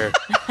something here.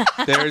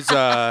 There's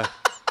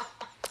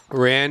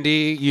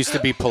Randy used to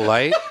be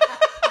polite.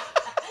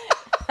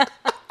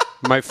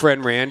 My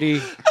friend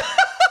Randy.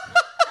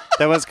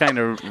 That was kind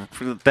of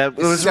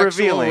was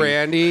revealing.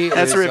 Randy.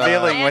 That's is,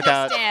 revealing I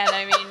without.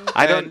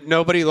 understand.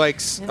 Nobody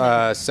likes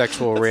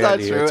sexual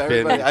Randy. That's not true, It's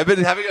been. I've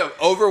been having an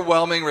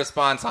overwhelming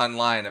response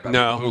online about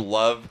people who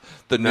love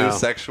the new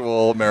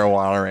sexual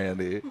marijuana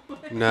Randy.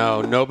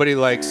 No, nobody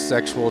likes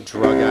sexual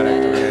drug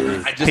addict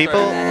Randy.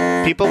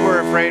 People were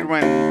afraid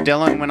when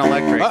Dylan went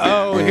electric.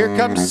 Uh-oh, here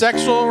comes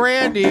sexual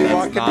Randy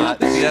walking.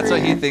 See, that's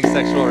what he thinks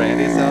sexual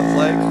Randy sounds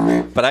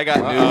like. But I got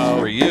news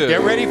for you.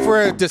 Get ready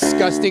for a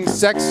disgusting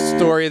sex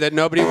story that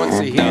nobody wants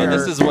to hear. No,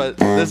 this is what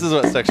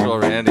sexual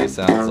Randy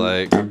sounds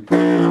like.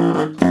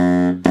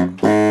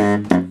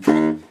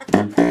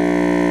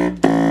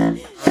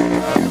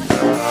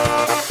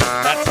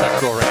 That's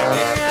sexual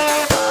Randy.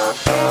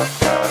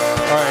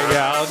 All right,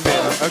 yeah, I'll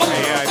admit.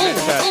 Okay, yeah, I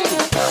missed that.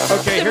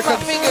 Okay, here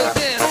comes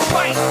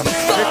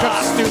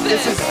stupid.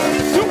 This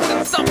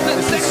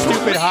is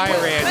stupid high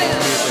Randy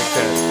music.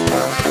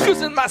 Then.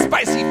 Using my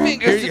spicy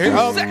fingers to do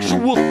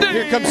sexual things.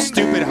 Here comes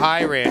stupid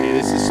high Randy.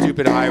 This is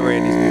stupid high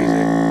Randy's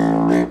music.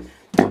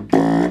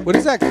 What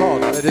is that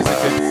called?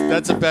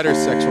 That's a better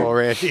sexual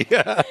Randy.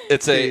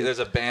 There's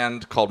a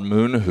band called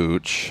Moon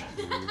Hooch,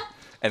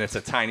 and it's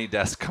a Tiny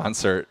Desk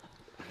concert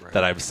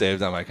that I've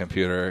saved on my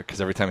computer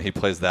because every time he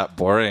plays that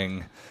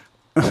boring.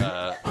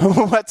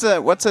 What's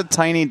a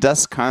Tiny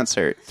Desk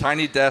concert?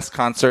 Tiny Desk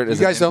concert is.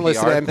 You guys don't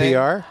listen to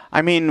NPR? Thing?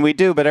 I mean, we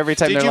do, but every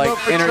time they're like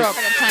Tiny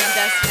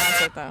Desk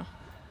concert though.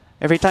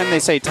 Every time they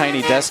say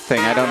Tiny Desk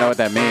thing, I don't know what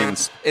that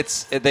means.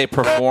 They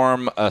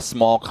perform a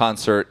small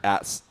concert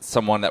at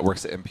someone that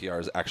works at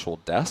NPR's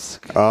actual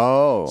desk.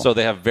 Oh. So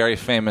they have very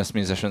famous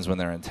musicians when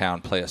they're in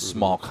town play a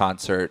small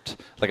concert,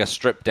 like a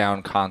stripped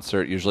down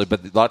concert usually,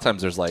 but a lot of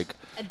times there's like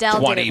Adele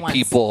 20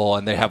 people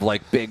and they have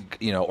like big,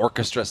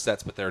 orchestra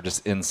sets, but they're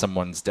just in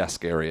someone's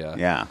desk area.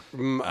 Yeah.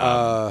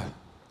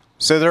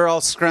 So they're all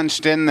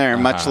scrunched in there,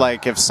 much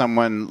like if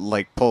someone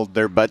like pulled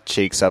their butt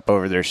cheeks up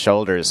over their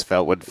shoulders,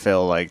 would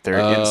feel like they're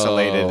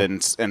insulated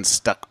and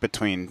stuck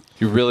between.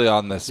 You're really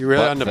on this. You're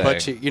really on the butt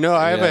cheek.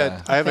 I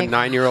have a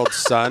 9-year-old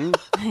son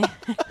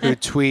who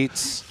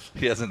tweets.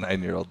 He has a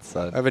 9-year-old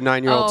son. I have a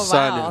 9-year-old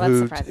son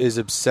who is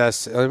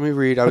obsessed. Let me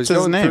read. I was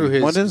going through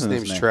his. What is his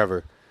name's name?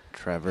 Trevor.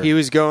 Trevor.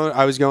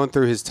 I was going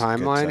through his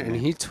timeline, and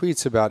he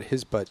tweets about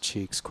his butt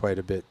cheeks quite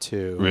a bit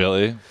too.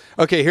 Really?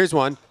 Okay, here's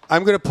one.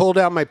 I'm going to pull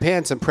down my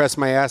pants and press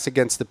my ass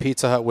against the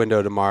Pizza Hut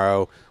window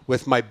tomorrow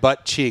with my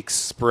butt cheeks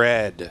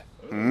spread.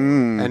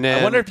 And then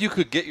I wonder if you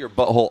could get your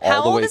butthole How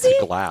all the old way is to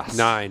he? glass.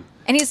 9.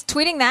 And he's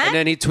tweeting that? And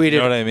then he tweeted. You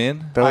know what I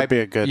mean? That would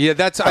be a good. Yeah,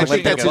 I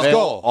think that's his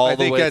goal. All I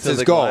the think way that's to his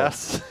the goal.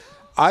 glass.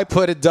 I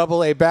put a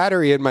AA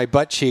battery in my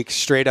butt cheek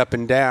straight up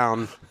and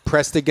down,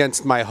 pressed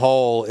against my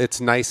hole.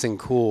 It's nice and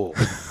cool.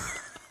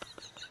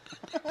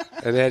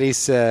 And then he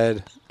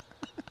said,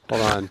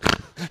 hold on.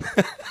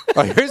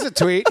 Oh, here's a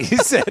tweet. He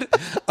said,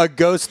 a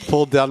ghost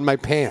pulled down my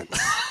pants.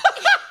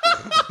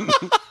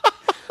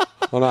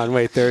 Hold on,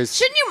 wait. Shouldn't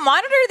you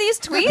monitor these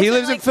tweets? He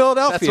lives in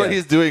Philadelphia. That's what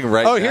he's doing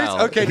right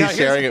now. He's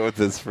sharing it with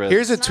his friends.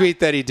 Here's a tweet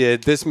that he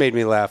did. This made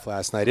me laugh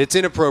last night. It's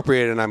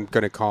inappropriate, and I'm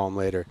going to call him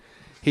later.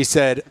 He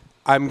said,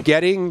 I'm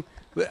getting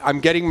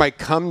my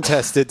cum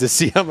tested to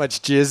see how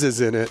much jizz is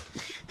in it.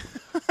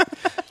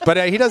 But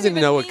he doesn't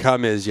even know what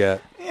cum is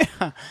yet.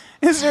 Yeah.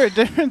 Is there a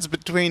difference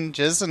between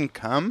jizz and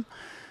cum?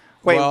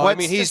 Wait, well, what? I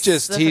mean,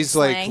 he's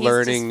like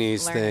learning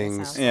these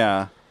things.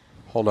 Yeah.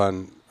 Hold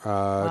on.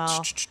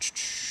 I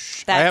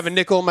have a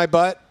nickel in my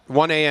butt.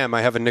 1 a.m.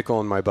 I have a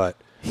nickel in my butt.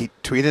 He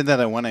tweeted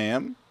that at 1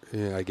 a.m.?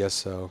 Yeah, I guess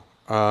so.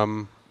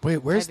 Wait,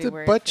 where's the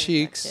butt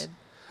cheeks?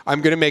 I'm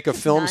going to make a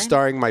film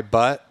starring my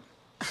butt.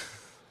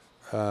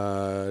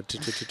 Hold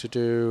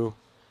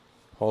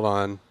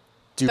on.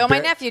 So my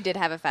nephew did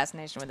have a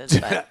fascination with his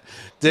butt.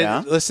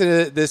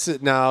 Listen to this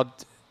now.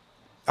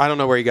 I don't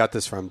know where you got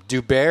this from.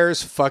 Do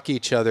bears fuck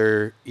each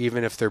other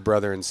even if they're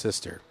brother and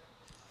sister?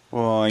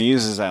 Well, he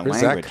uses that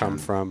language. Where does that come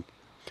from?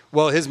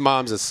 Well, his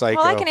mom's a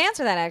psycho. Well, I can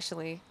answer that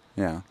actually.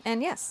 Yeah.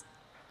 And yes.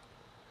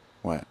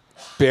 What?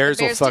 Bears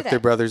will fuck their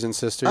brothers and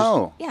sisters?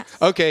 Oh. Yeah.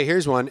 Okay,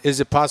 here's one.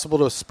 Is it possible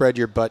to spread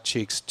your butt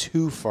cheeks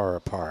too far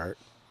apart?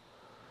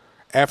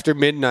 After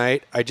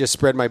midnight, I just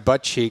spread my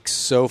butt cheeks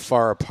so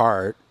far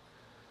apart.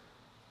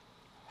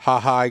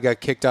 Haha, I got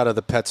kicked out of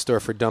the pet store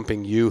for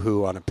dumping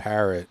Yoo-hoo on a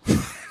parrot.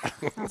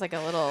 Sounds like a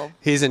little.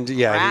 He's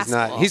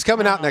not. He's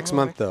coming out next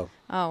month though.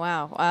 Oh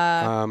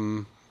wow.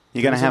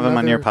 You gonna have him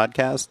on your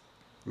podcast?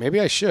 Maybe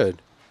I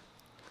should.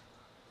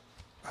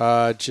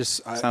 I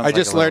just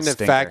learned that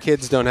fat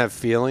kids don't have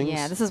feelings.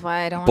 Yeah, this is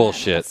why I don't.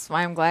 Bullshit. That's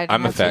why I'm glad.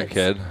 I'm a fat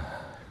kid.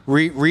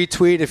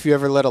 Retweet if you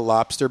ever let a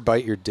lobster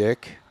bite your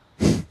dick.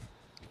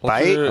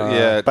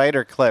 Bite? Bite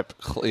or clip?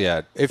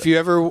 Yeah. If you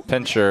ever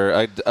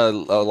pincher, a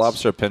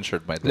lobster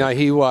pinchered my dick. No,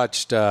 he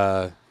watched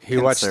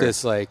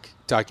this like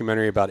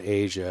documentary about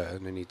Asia,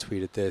 and then he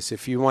tweeted this: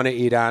 if you want to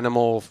eat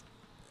animal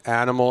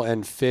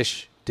and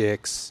fish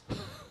dicks,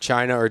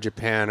 China or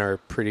Japan are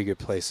pretty good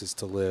places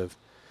to live.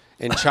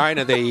 In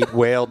China, they eat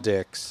whale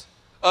dicks.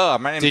 Oh,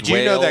 my name's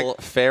Whale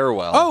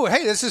Farewell. Oh,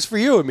 hey, this is for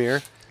you,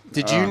 Amir.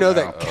 Did you know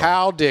that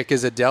cow dick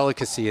is a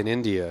delicacy in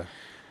India?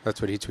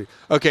 That's what he tweeted.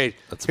 Okay,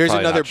 here's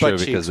another butt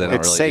cheek.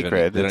 It's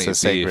sacred. It's a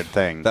sacred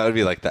thing. That would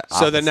be like that.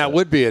 So then that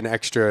would be an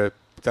extra.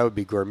 That would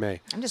be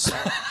gourmet. I'm just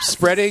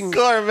spreading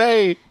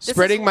gourmet.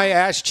 Spreading my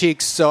ass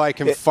cheeks so I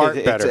can fart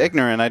better. It's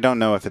ignorant. I don't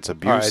know if it's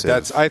abusive. All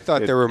right, I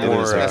thought there were more. It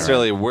doesn't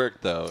necessarily work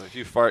though. If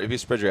you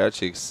spread your ass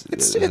cheeks,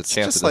 there's a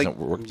chance it doesn't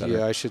work better.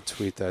 Yeah, I should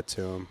tweet that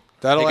to him.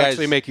 That'll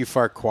actually make you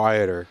fart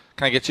quieter.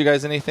 Can I get you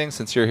guys anything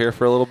since you're here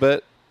for a little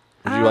bit?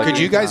 Could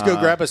you guys go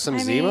grab us some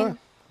Zima?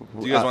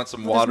 Do you guys want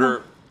some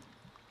water?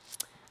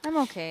 I'm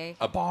okay.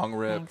 A bong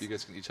rip. Thanks. You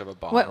guys can each have a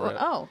bong rip.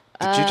 Oh.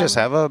 Did you just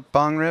have a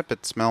bong rip?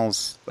 It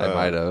smells... I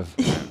might have.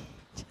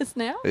 Just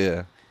now?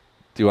 Yeah.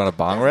 Do you want a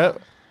bong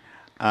rip?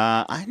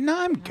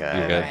 I'm good.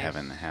 I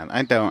haven't had.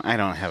 I don't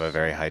have a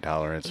very high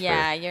tolerance.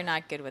 Yeah, you're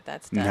not good with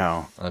that stuff.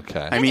 No.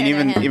 Okay. I mean,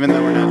 even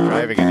though we're not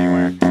driving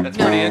anywhere. That's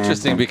pretty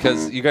interesting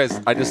because you guys.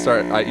 You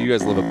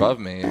guys live above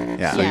me.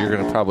 Yeah. So you're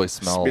gonna probably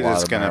smell a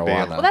lot of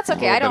marijuana. Well, that's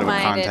okay. I don't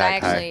mind it. I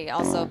actually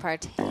also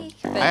partake.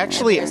 But I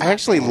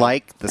actually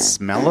like the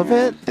smell of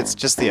it. It's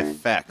just the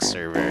effects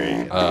are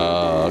very.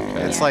 Oh,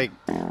 okay. It's like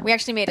we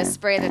actually made a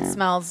spray that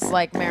smells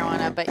like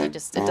marijuana, but it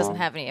doesn't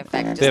have any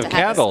effect. Just they have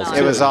candles.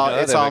 It was all.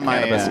 It's all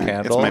my.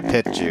 Candle. It's my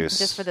pit juice.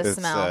 Just for the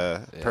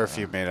smell.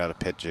 Perfume made out of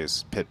pit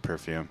juice. Pit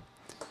perfume.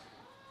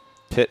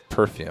 Pit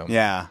perfume.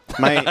 Yeah.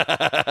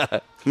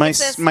 My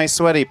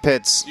sweaty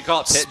pits you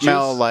call it pit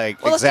smell juice? like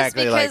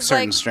exactly like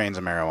certain strains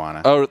of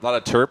marijuana. Oh, a lot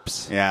of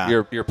terps? Yeah.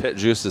 Your pit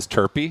juice is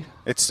terpy?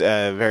 It's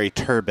very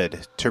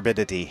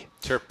turbidity.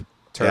 Turban?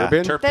 Yeah.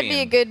 That'd be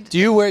a good. Do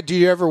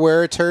you ever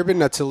wear a turban?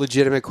 That's a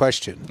legitimate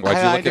question. Why'd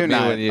you look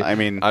at me when you? I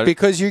mean,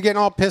 because you're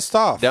getting all pissed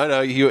off.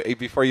 No. You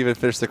before you even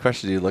finished the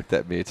question, you looked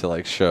at me to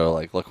like show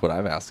like look what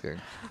I'm asking.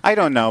 I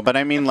don't know, but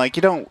I mean, like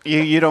you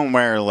don't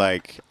wear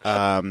like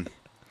I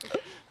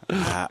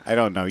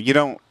don't know. You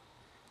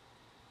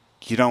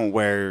don't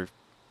wear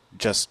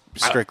just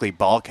strictly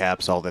ball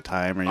caps all the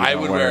time. Or I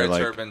would wear a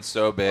turban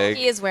so big.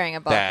 He is wearing a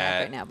ball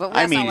cap right now, but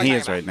I mean, he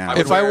is right now.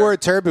 If I wore a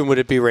turban, would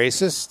it be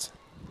racist?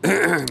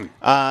 Am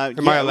I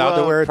allowed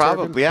to wear a turban?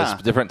 Probably, yeah.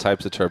 There's different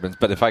types of turbans,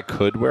 but if I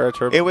could wear a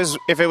turban,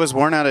 if it was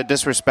worn out of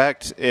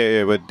disrespect,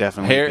 it would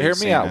definitely. Hear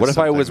me out. What if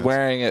I was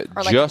wearing it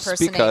just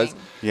because?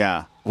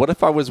 Yeah. What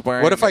if I was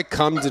wearing? What if I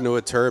cummed into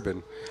a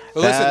turban?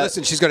 Well,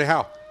 listen. She's going to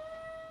howl.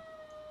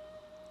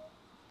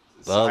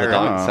 Oh, the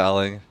dog's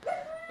howling.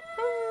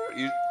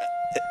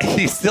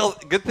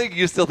 Good thing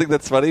you still think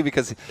that's funny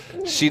because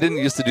she didn't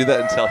used to do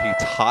that until he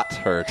taught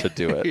her to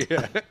do it.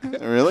 Yeah.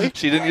 Really?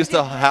 She didn't used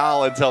to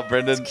howl until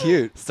Brendan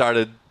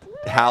started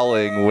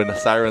howling when the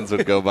sirens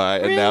would go by,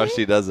 and now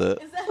she does it.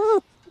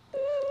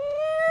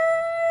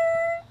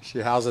 She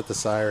howls at the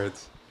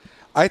sirens.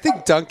 I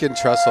think Duncan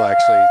Trussell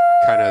actually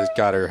kind of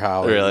got her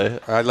howling. Really?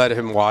 I let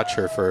him watch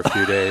her for a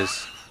few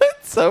days.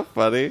 It's so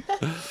funny.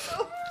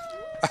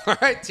 All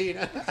right,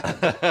 Tina.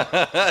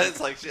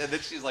 It's like, and then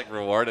she's like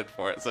rewarded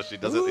for it, so she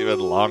does it even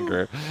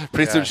longer.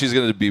 Pretty soon, she's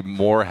going to be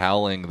more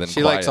howling than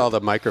she quiet. likes all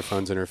the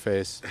microphones in her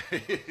face.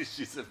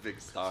 She's a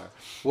big star.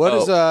 What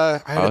is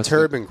I had a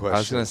turban question. I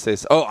was going to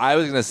say. I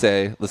was going to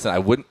say.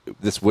 Listen,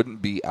 this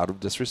wouldn't be out of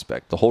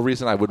disrespect. The whole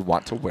reason I would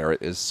want to wear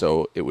it is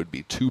so it would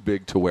be too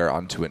big to wear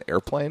onto an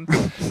airplane.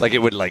 Like it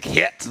would like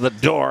hit the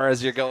door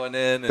as you're going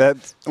in.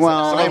 That's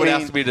someone would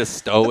ask me to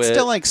stow it.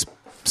 Still like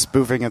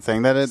spoofing a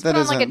thing that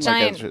isn't like a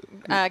giant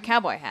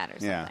cowboy hat or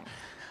something. Yeah.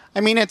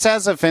 I mean, it's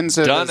as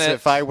offensive as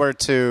if I were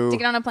to... Did you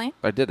get on a plane?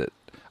 I did it.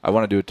 I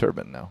want to do a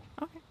turban now.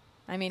 Okay.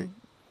 I mean,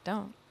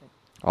 don't.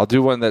 I'll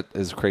do one that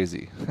is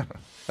crazy.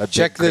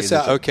 Check this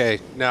out. Okay,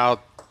 now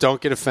don't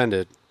get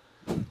offended.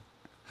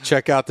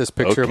 Check out this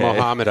picture of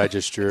Muhammad I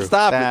just drew.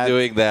 Stop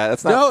doing that.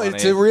 That's not funny.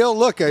 It's a real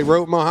look. I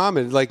wrote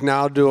Muhammad. Like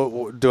now,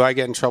 do I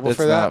get in trouble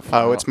for that?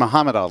 Oh, it's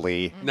Muhammad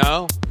Ali.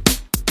 No.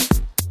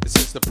 This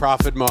is the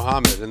Prophet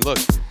Muhammad, and look,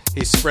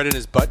 he's spreading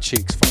his butt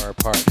cheeks far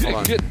apart. Hold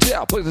on.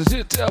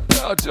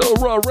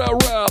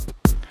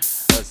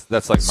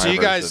 That's like my So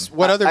you guys, version.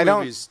 what other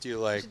movies do you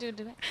like?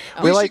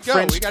 We like should go.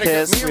 French We gotta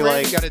Kiss. Me and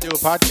Randy got to do a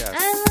podcast.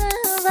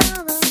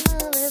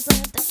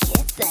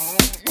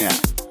 Yeah,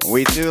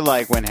 we do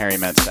like When Harry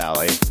Met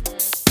Sally.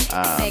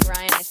 Meg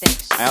Ryan, I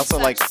think. I also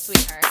like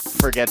Sweetheart.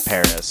 Forget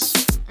Paris.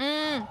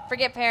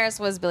 Forget Paris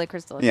was Billy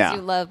Crystal. 'Cause Yeah.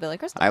 You love Billy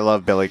Crystal. I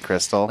love Billy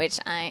Crystal. Which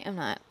I am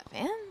not a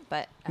fan,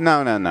 but...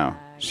 No.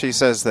 She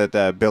says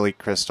that Billy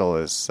Crystal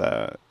is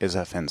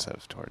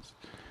offensive towards.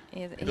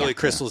 Billy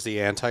Crystal's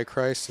the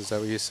Antichrist. Is that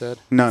what you said?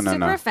 No.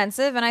 Super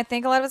offensive, and I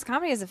think a lot of his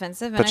comedy is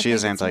offensive. And But I she think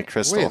is it's-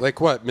 anti-crystal. Wait,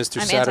 like what?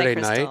 Mr. I'm Saturday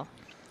anti-crystal. Night?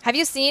 Have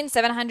you seen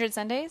 700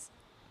 Sundays?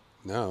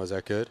 No, is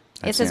that good?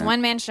 It's his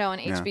one-man show on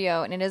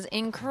HBO, and it is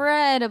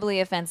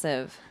incredibly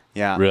offensive.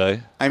 Yeah.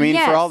 Really? I mean,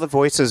 Yes. for all the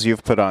voices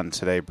you've put on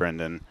today,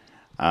 Brendan,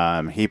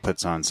 he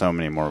puts on so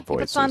many more He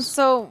puts voices. on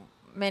so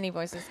many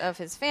voices of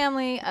his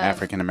family. Of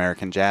African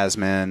American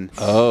Jasmine.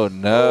 Oh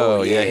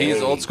no! Yeah,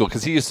 he's old school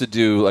because he used to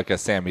do like a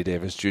Sammy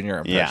Davis Jr.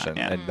 impression,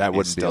 yeah. and that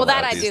wouldn't be Well, allowed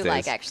that I these do days.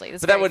 like, actually.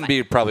 It's But that very wouldn't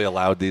funny. be probably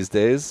allowed these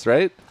days,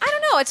 right? I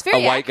don't know. It's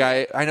very A white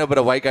guy, I know, but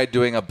a white guy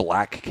doing a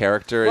black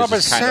character Well, is but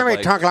just kind Sammy of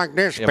like, talk like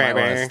this, you might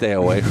want to baby. stay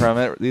away from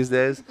it these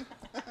days.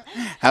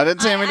 How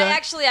did Sammy die?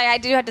 I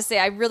do have to say,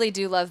 I really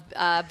do love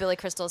Billy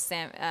Crystal's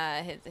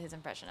his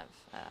impression of.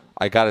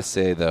 I gotta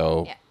say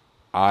though, Yeah.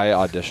 I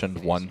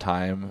auditioned one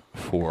time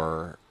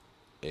for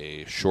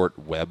a short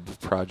web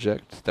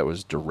project that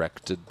was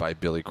directed by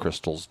Billy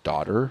Crystal's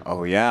daughter.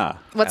 Oh yeah.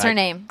 What's And her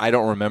name? I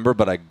don't remember,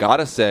 but I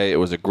gotta say it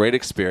was a great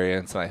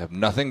experience, and I have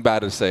nothing bad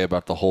to say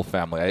about the whole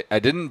family. I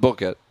didn't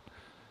book it,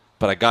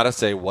 but I gotta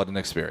say, what an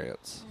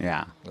experience.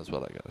 Yeah. That's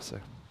what I gotta say.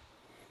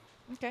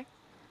 Okay.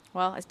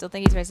 Well, I still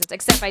think he's racist,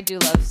 except I do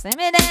love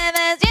Sammy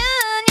Davis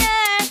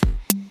Jr.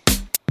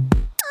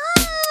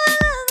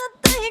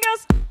 He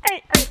goes,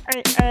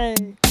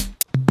 hey.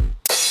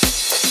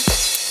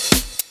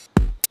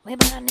 We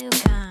bought a new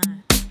car.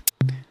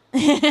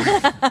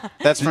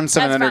 That's from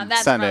 700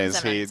 that's from Sundays.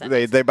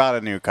 700 They bought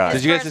a new car.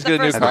 Did you guys just get a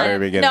new At the car? very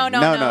beginning. No,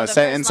 the first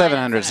In line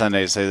 700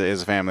 Sundays,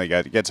 his family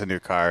gets a new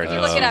car. And You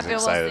he's look it up, you'll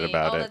excited see.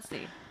 about Oh, it. let's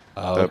see.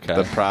 Oh, The- okay.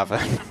 The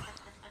prophet.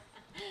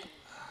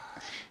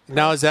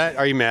 Now,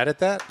 are you mad at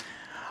that?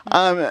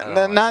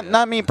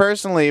 Not me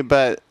personally,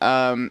 but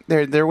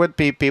there would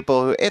be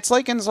people who it's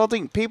like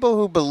insulting people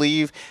who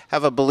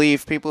have a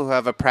belief, people who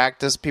have a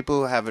practice,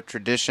 people who have a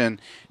tradition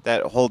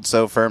that hold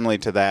so firmly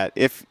to that.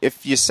 If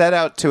you set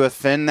out to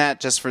offend that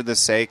just for the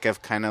sake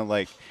of kind of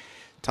like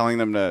telling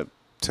them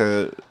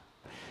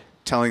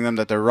telling them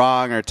that they're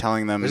wrong or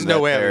telling them There's that no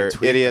way I would they're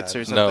tweet idiots that.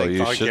 or No, something.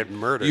 you I'll should. get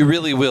murdered. You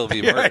really will be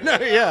Yeah, I murdered. know,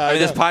 yeah, I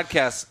mean, this know.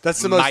 podcast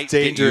That's the most might get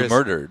dangerous. you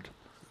murdered.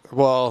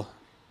 Well,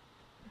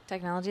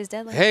 Technology is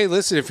deadly. hey,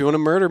 listen, if you want to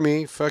murder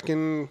me,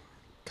 fucking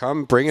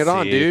come bring it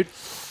on, See? dude.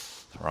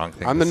 Wrong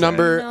thing. I'm to the say.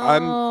 number.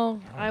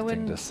 No, I Thing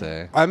wouldn't. to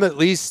say. I'm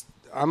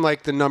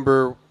like the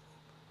number.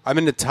 I'm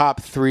in the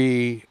top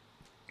 3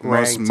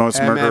 most ranked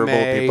murderable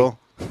MMA people.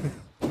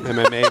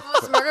 MMA.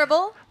 Most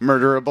murderable?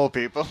 Murderable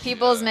people.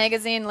 People's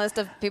Magazine list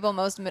of people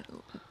most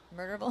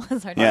murderable.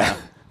 It's hard to Yeah. say.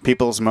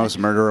 People's most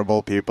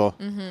murderable people.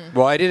 Mm-hmm.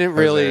 Well, I didn't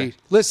really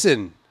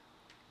listen.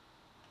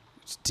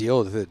 Just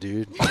deal with it,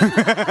 dude.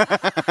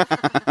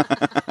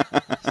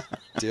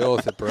 Deal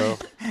with it, bro.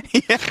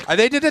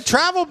 They did a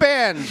travel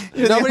ban.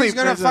 You're the Nobody's only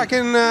gonna person-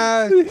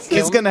 fucking.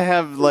 He's gonna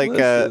have like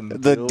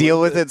the deal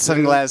with it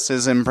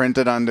sunglasses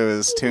imprinted onto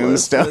his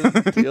tombstone.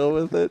 Deal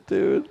with it,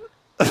 dude.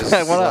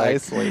 I want to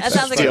isolate. That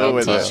sounds like a Deal good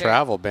with a it.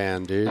 travel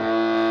ban, dude.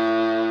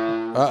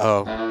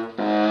 Uh-oh.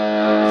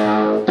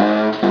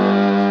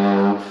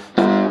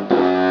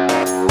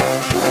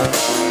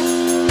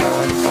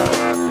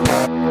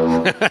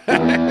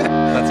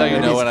 That's how you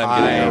know when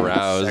I'm getting High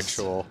aroused.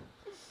 Sexual.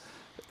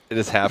 It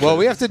is happening. Well,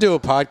 we have to do a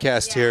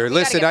podcast here.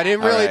 Listen, get I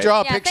didn't back. really All right.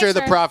 draw a Yeah, picture of the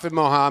thanks for- Prophet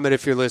Muhammad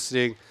if you're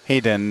listening.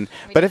 He didn't,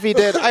 but if he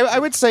did, I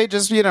would say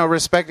just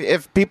respect.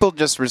 If people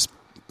just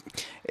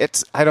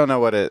it's I don't know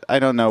what it. I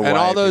don't know And why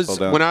all those, people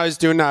don't. when I was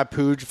doing that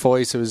Pooj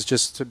voice, it was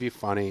just to be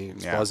funny.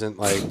 It Yeah. wasn't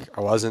like,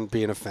 I wasn't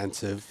being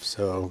offensive,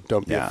 so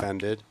don't be Yeah.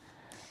 offended.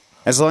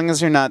 As long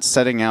as you're not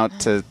setting out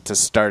to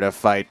start a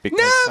fight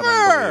because someone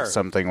Never! believes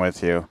something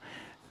with you,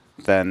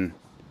 then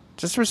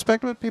just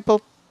respect what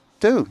people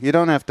do. You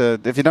don't have to.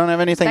 If you don't have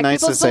anything Respect nice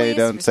to people's say, beliefs,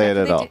 don't say it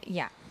respect at what all. they do.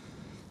 Yeah.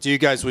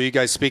 Will you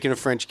guys, speaking of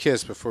French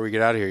kiss, before we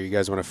get out of here, you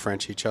guys want to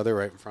French each other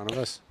right in front of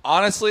us?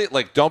 Honestly,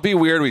 like, don't be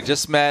weird. We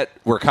just met.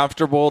 We're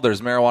comfortable. There's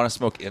marijuana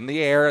smoke in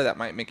the air. That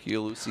might make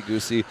you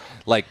loosey-goosey.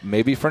 Like,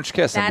 maybe French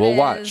kiss, and That we'll is-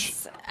 watch.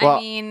 Well-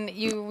 I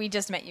mean, we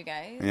just met you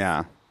guys.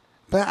 Yeah.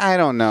 But I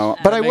don't know.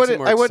 But I makes would. it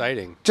more I would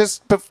exciting.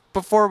 just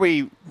before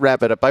we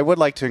wrap it up. I would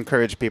like to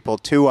encourage people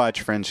to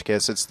watch French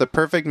Kiss. It's the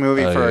perfect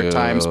movie for our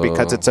times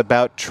because it's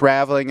about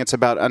traveling. It's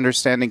about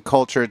understanding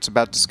culture. It's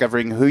about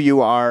discovering who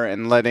you are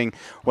and letting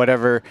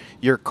whatever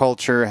your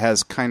culture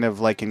has kind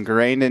of like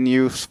ingrained in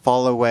you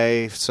fall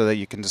away, so that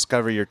you can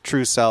discover your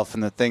true self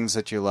and the things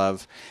that you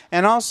love.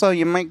 And also,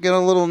 you might get a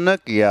little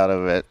nookie out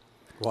of it.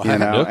 Well, You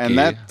know, and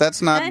Nookie?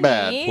 that's not Honey.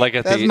 bad. Like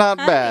at that's the- not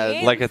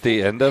bad. Like at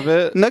the end of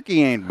it. Nookie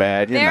ain't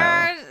bad. You There know.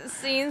 are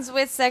scenes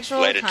with sexual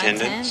Flight content,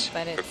 attendants,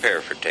 but it's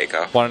prepare for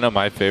takeoff. Want to know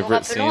my Nous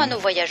favorite scene? rappelons à nos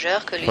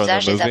voyageurs que from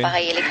l'usage the des movie?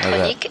 appareils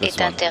électroniques This est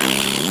one.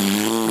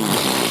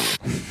 interdit.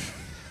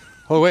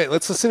 Oh, wait,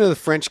 let's listen to the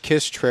French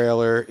kiss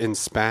trailer in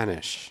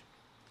Spanish.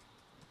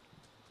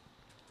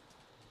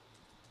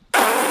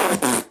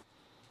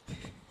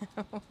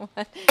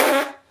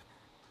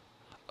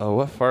 Oh,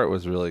 what fart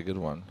was a really good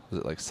one? Was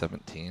it like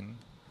 17?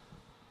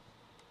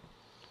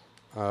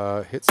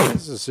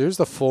 Here's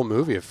the full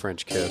movie of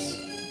French Kiss.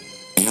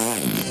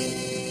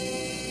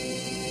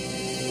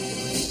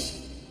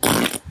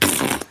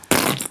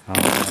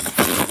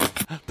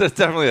 There's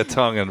definitely a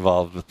tongue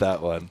involved with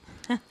that one,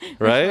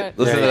 right?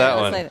 Listen to that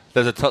one.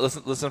 There's a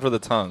listen for the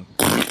tongue.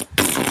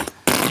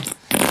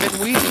 Can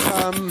we,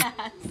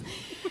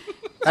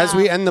 as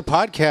we end the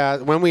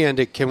podcast, when we end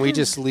it, can we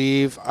just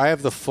leave? I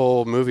have the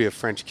full movie of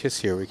French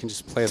Kiss here. We can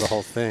just play the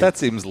whole thing. That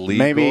seems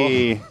legal.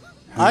 Maybe.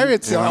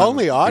 It's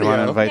only audio. You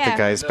want to invite the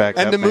guys back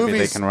and up? the Maybe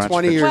movie's they can watch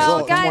 20 the years video.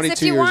 old. guys, 22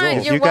 if you years want, old.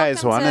 If you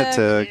guys wanted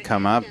to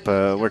come up,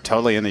 we're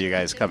totally into you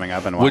guys coming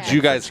up and watching. Would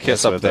you guys French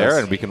kiss up with there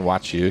us. and we can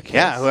watch you kiss?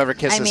 Yeah, whoever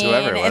kisses I mean,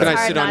 whoever. it's Can I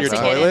hard sit on not your to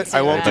get toilet? into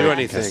I won't it. do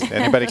anything.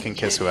 Anybody can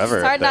kiss whoever.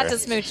 It's hard up not there.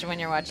 to smooch when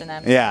you're watching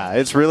them. Yeah,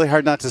 it's really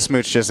hard not to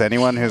smooch just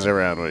anyone who's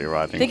around when you're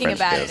watching. Thinking French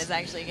about Kiss. it is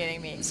actually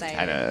getting me excited.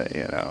 I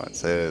know,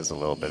 it is a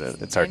little bit.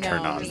 It's our I know, turn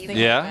on. just thinking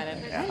Yeah? about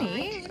it.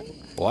 Honey,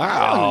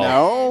 Wow.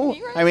 No,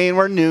 I mean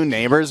we're new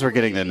neighbors. We're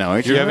getting to know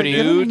each other. Do you have any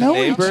Nude know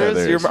each neighbors?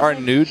 other. You're our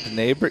nude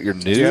neighbor. You're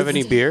nude. Do you have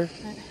any beer?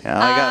 Yeah,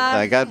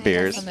 I got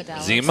beers.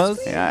 Zimas?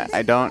 Yeah,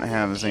 I don't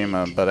have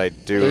Zima, but I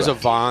do. There's a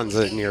Vons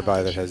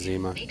nearby that has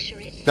Zima.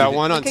 That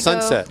one on could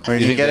Sunset. We You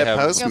can think get they it have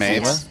Postmates.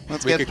 Zima?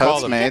 Let's We get could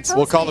call them. Postmates.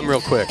 We'll call them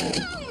real quick.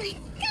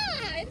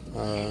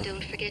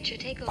 Don't forget your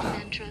takeover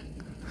mantra.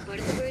 What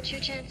are the words you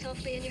chant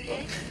softly in your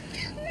head?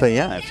 But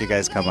yeah, if you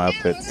guys come up,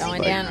 it's going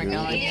like, down, we're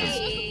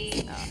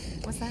going.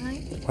 What's that, honey?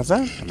 What's that?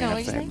 I mean, No, if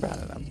what'd you they say? brought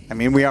it up. I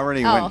mean, we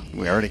already Oh. went.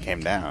 We already came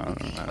down.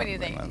 What do you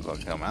think? Might as well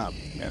come up.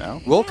 You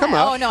know. We'll come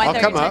up. Oh no, I I'll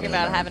thought you come were up. talking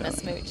about having a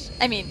smooch.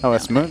 I mean, Oh, a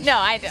smooch? no,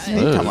 I don't.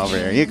 You come over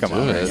here. You come Do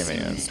over here. it. Give me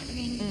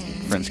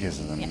a French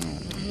kisses.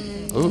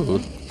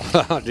 Ooh.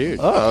 Oh, dude.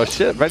 Oh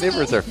shit! My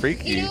neighbors are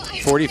freaky.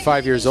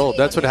 45 years old.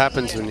 That's what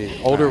happens when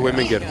older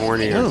women get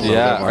hornier.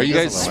 Yeah. Are you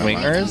guys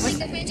swingers?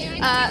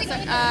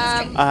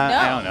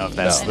 I don't know if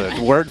that's the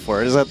word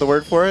for it. Is that the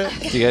word for it?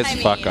 Do you guys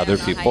fuck other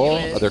people,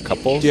 other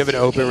couples? Do you have an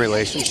open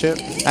relationship?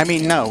 I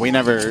mean, no, we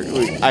never.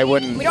 I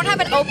wouldn't. We don't have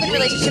an open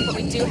relationship, but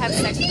we do have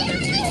sex with other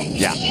people.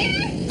 Yeah.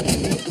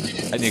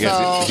 And you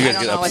guys, So, do you I guys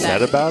don't get know what upset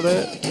that- about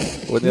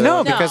it? When they're-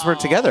 No, because we're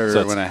together So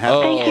it's- when I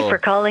have. Thank you for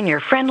calling your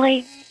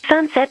friendly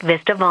Sunset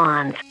Vista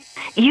Vons.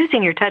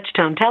 Using your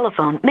touch-tone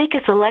telephone, make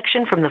a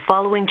selection from the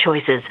following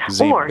choices,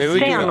 or Maybe we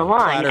stay do on a the line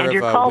platter and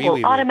your of, call wee-wee will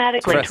meat.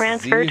 automatically Press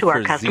transfer Z to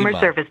our for customer Zima.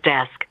 service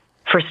desk.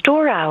 For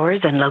store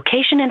hours and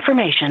location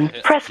information,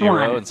 press 0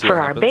 1. and see For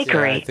what our happens. Yeah, I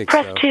bakery, think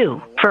press so.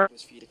 2.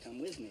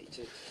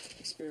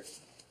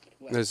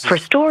 For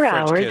store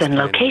hours and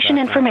location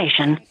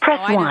information, press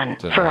Oh, I know. 1.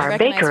 For our Recognize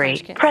bakery,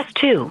 French Kiss. press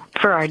 2.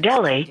 For our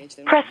deli,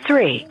 press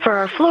 3. For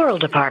our floral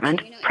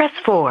department, press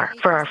 4.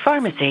 For our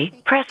pharmacy,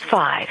 press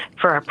 5.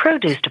 For our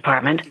produce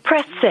department,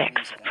 press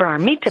 6. For our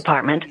meat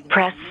department,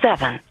 press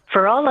 7.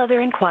 For all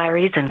other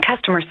inquiries and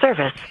customer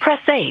service, press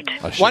 8.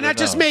 Why not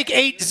just make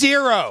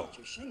 8-0?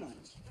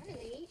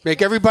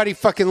 Make everybody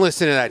fucking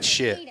listen to that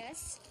shit.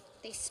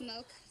 They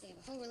smoke. They have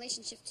a whole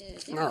relationship to.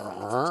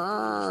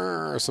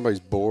 Somebody's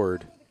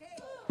bored.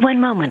 One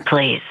moment,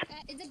 please.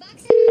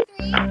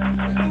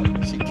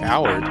 She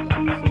coward.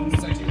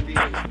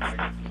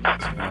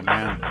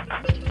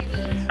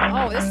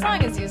 Oh, this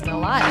song is used a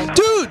lot.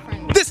 Dude,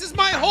 this is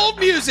my hold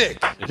music.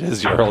 It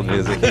is your old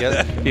music.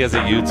 He has a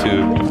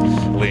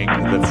YouTube link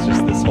that's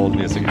just this old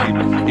music.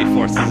 He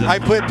forces it. I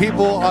put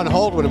people on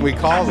hold when we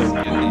call them.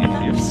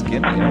 You're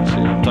skinny,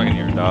 actually. I'm talking to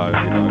your dog.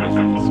 Your dog is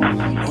really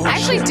skinny. I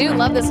actually do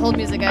love this hold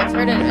music. I've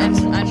heard it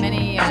on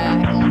many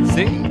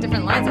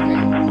different lines. I've heard.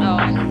 Oh,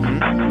 I know.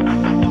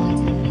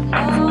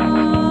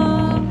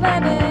 Oh,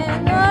 baby,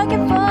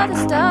 looking for the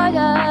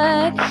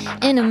starlight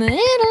in the middle.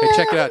 Hey,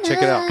 check it out.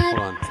 Check it out. Hold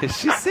on. Is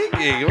she singing?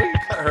 Why you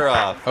cut her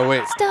off? Oh,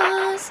 wait.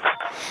 Stars,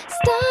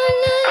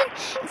 starlight,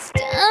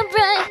 star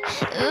bright,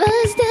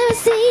 was never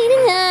seen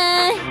in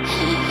light.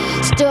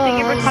 Thank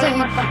you for Stars. calling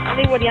Martha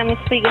Hollywood. I'm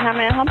speaking. How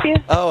may I help you?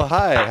 Oh,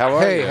 hi. How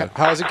are you? Hey,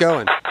 how's it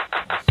going?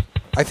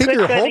 I think Good,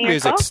 your good, hold and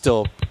music's yourself?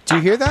 still. Do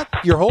you hear that?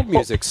 Your hold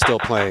music's still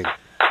playing.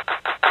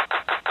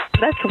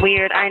 That's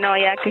weird. I know.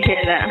 Yeah, I could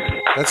hear that.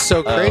 That's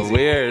so crazy.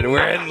 Weird.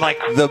 We're in like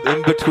the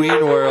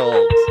in-between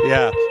world.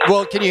 Yeah.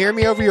 Well, can you hear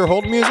me over your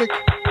hold music?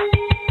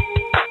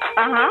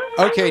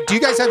 Uh-huh. Okay. Do you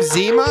guys have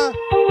Zima?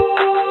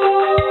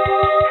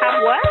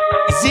 Have what?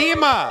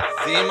 Zima.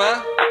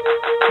 Zima?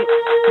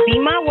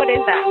 Zima? What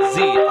is that? It's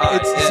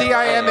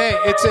Zima.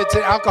 It's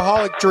an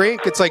alcoholic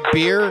drink. It's like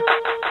beer.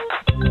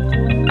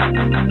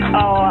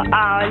 Oh,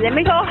 let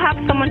me go have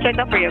someone check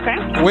that for you, okay?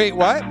 Wait,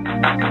 what?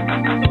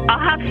 I'll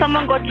have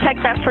someone go check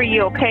that for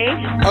you, okay?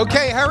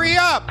 Okay, hurry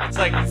up. It's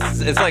like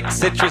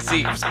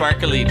citrusy,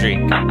 sparkly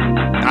drink.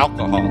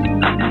 Alcohol.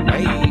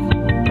 Hey.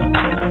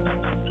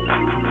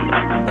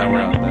 Now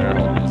we're out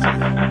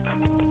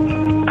there.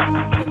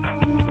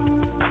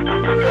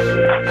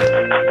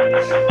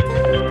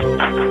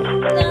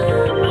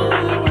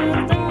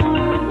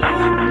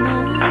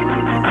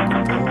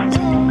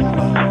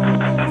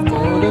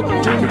 Hold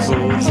What's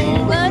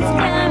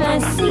can I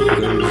see?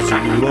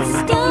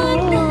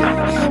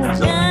 Starlight,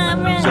 star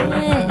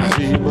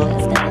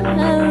bright.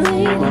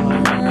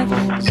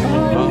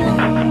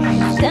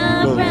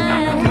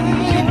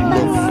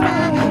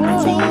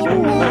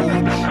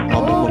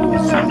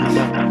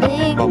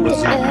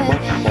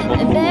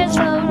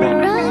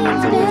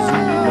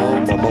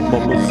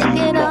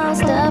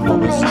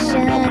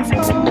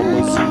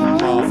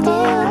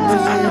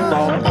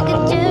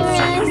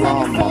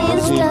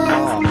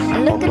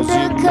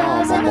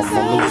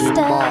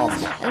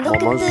 Look at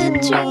the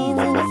trees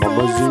and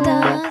the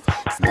stars,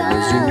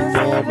 stars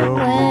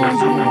everywhere.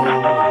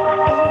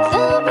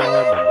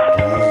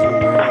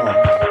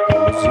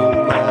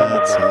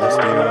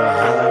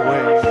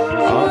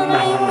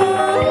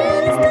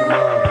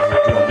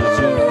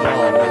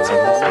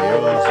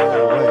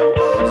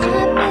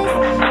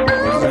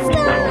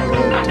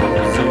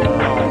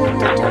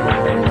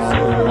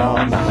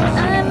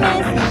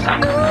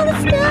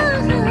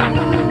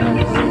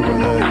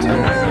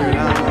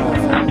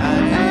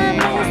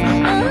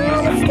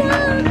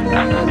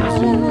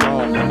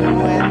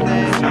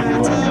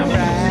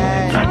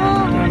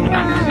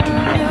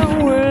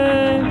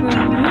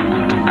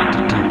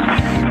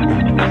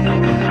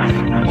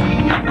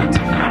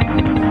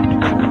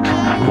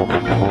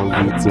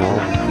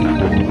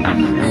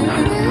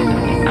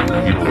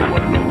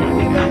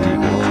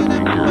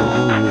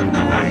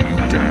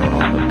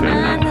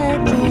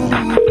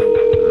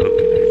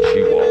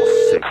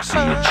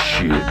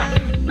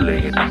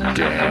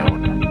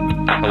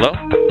 Hello?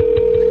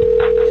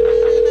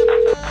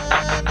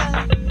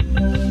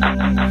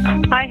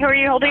 Hi, who are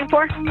you holding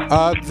for?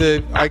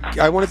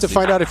 I wanted to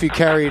find out if you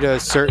carried a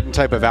certain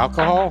type of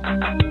alcohol.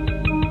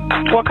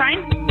 What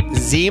kind?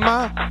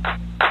 Zima?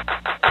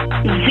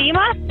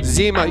 Zima?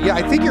 Zima. Yeah,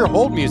 I think your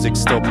hold music's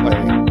still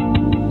playing.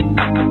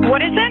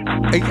 What is it?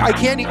 I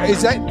can't.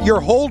 Is that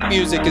your hold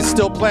music is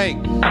still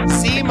playing?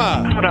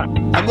 Zima. Hold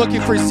on. I'm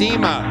looking for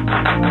Zima.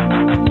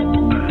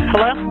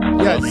 Hello?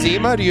 Yeah,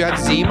 Zima. Do you have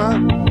Zima?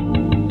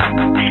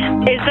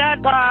 Is that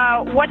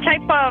what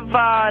type of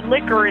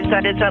liquor is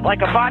that? Is that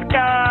like a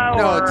vodka?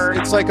 No, or?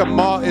 it's like a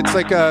malt. It's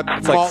like a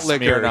malt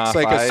liquor. Smirnoff It's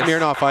like Ice. a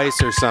Smirnoff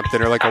Ice or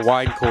something, or like a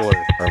wine cooler,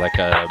 or like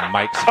a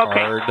Mike's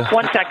Hard.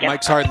 1 second.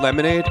 Mike's Hard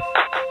Lemonade.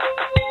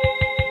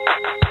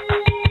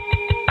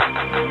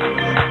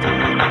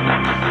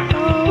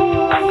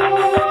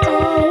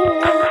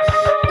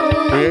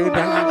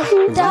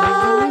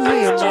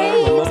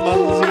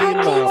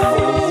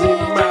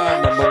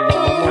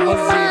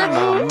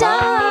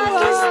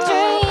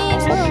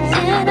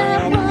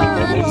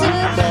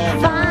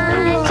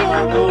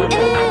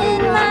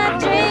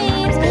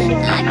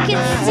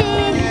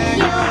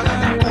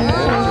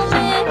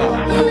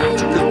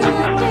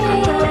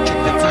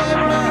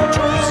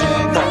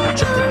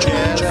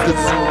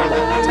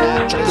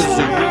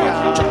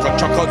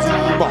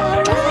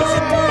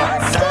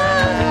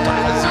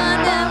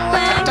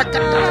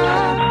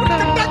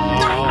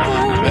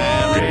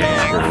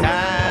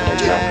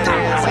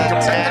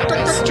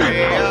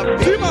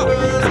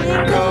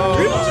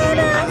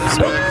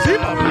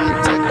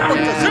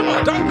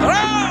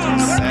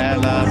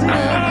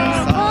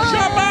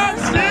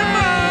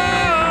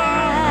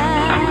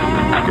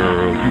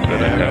 Girl, you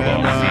better have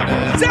a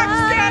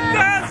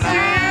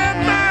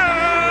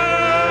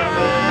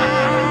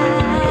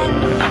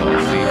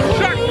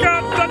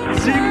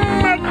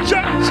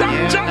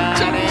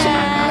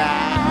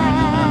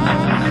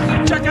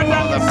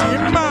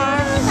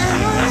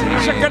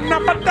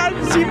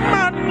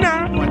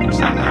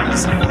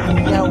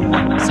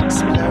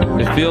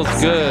It feels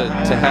good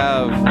to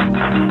have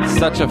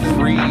such a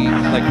free,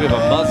 like we have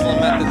a Muslim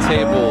at the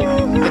table.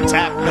 The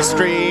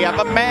tapestry of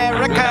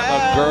America. We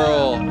have a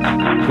girl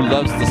who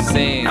loves to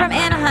sing. From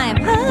Anaheim.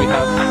 We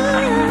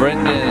have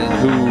Brendan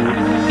who,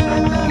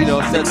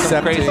 said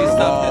some crazy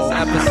stuff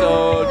this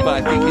episode, but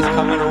I think he's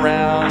coming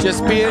around.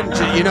 Just being,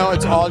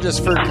 it's all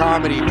just for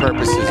comedy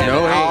purposes.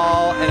 No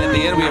hate. And in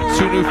the end, we have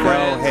 2 new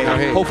friends. No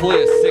hate.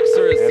 Hopefully a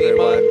Sixer, a Zima.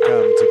 Everyone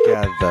come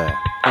together.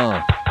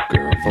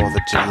 Girl, for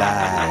the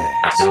July.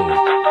 Do you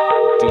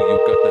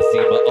got the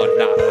Zima or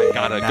not? I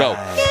gotta go.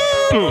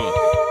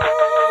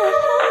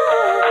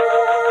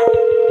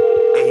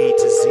 A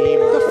to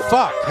Zima. The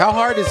fuck? How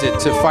hard is it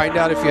to find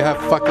out if you have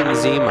fucking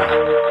Zima?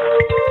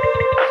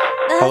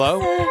 Hello?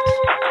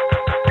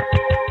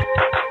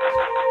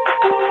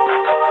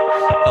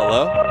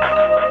 Hello?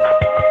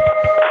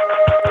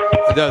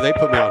 No, they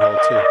put me on hold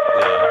too.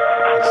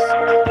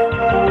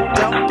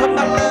 Don't put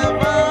my love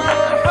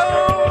on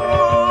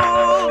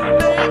hold,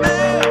 baby.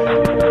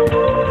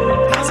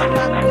 Answer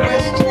my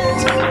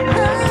questions.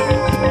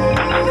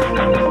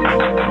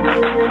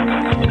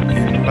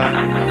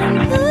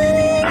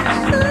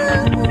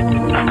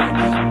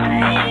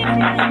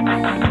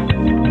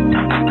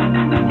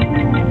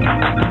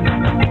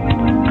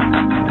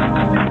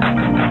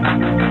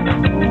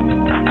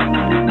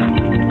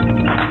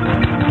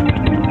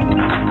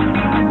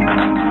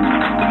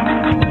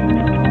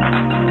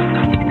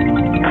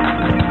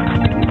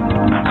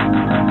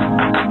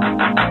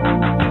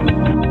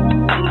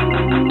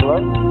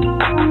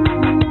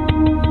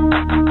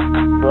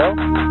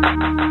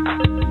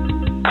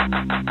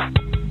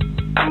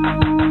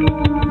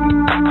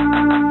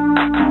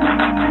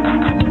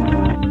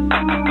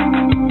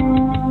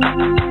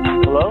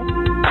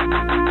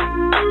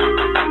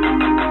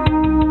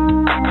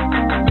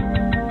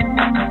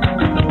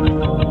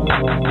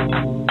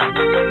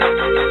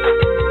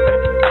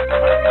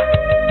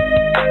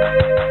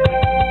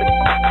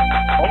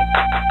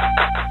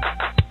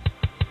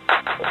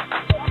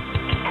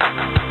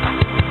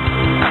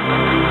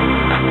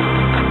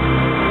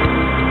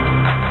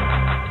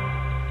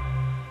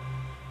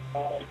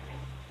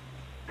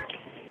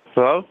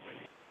 Hello?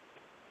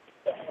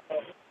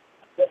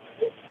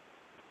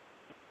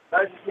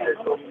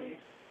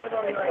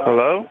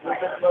 Hello?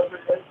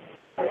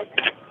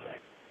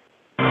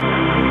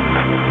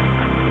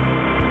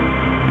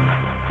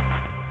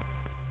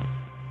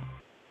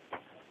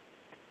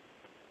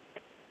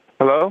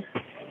 Hello?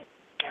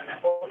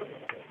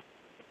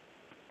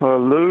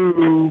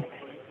 Hello?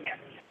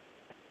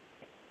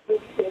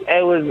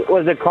 Hey,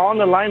 was it calling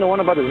the line, the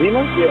one about the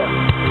Zima? Yeah.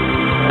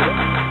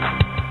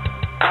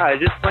 I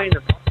just playing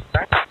the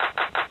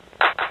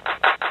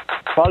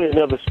probably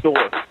another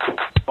store.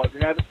 Oh, you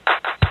had it?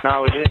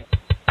 No, we didn't.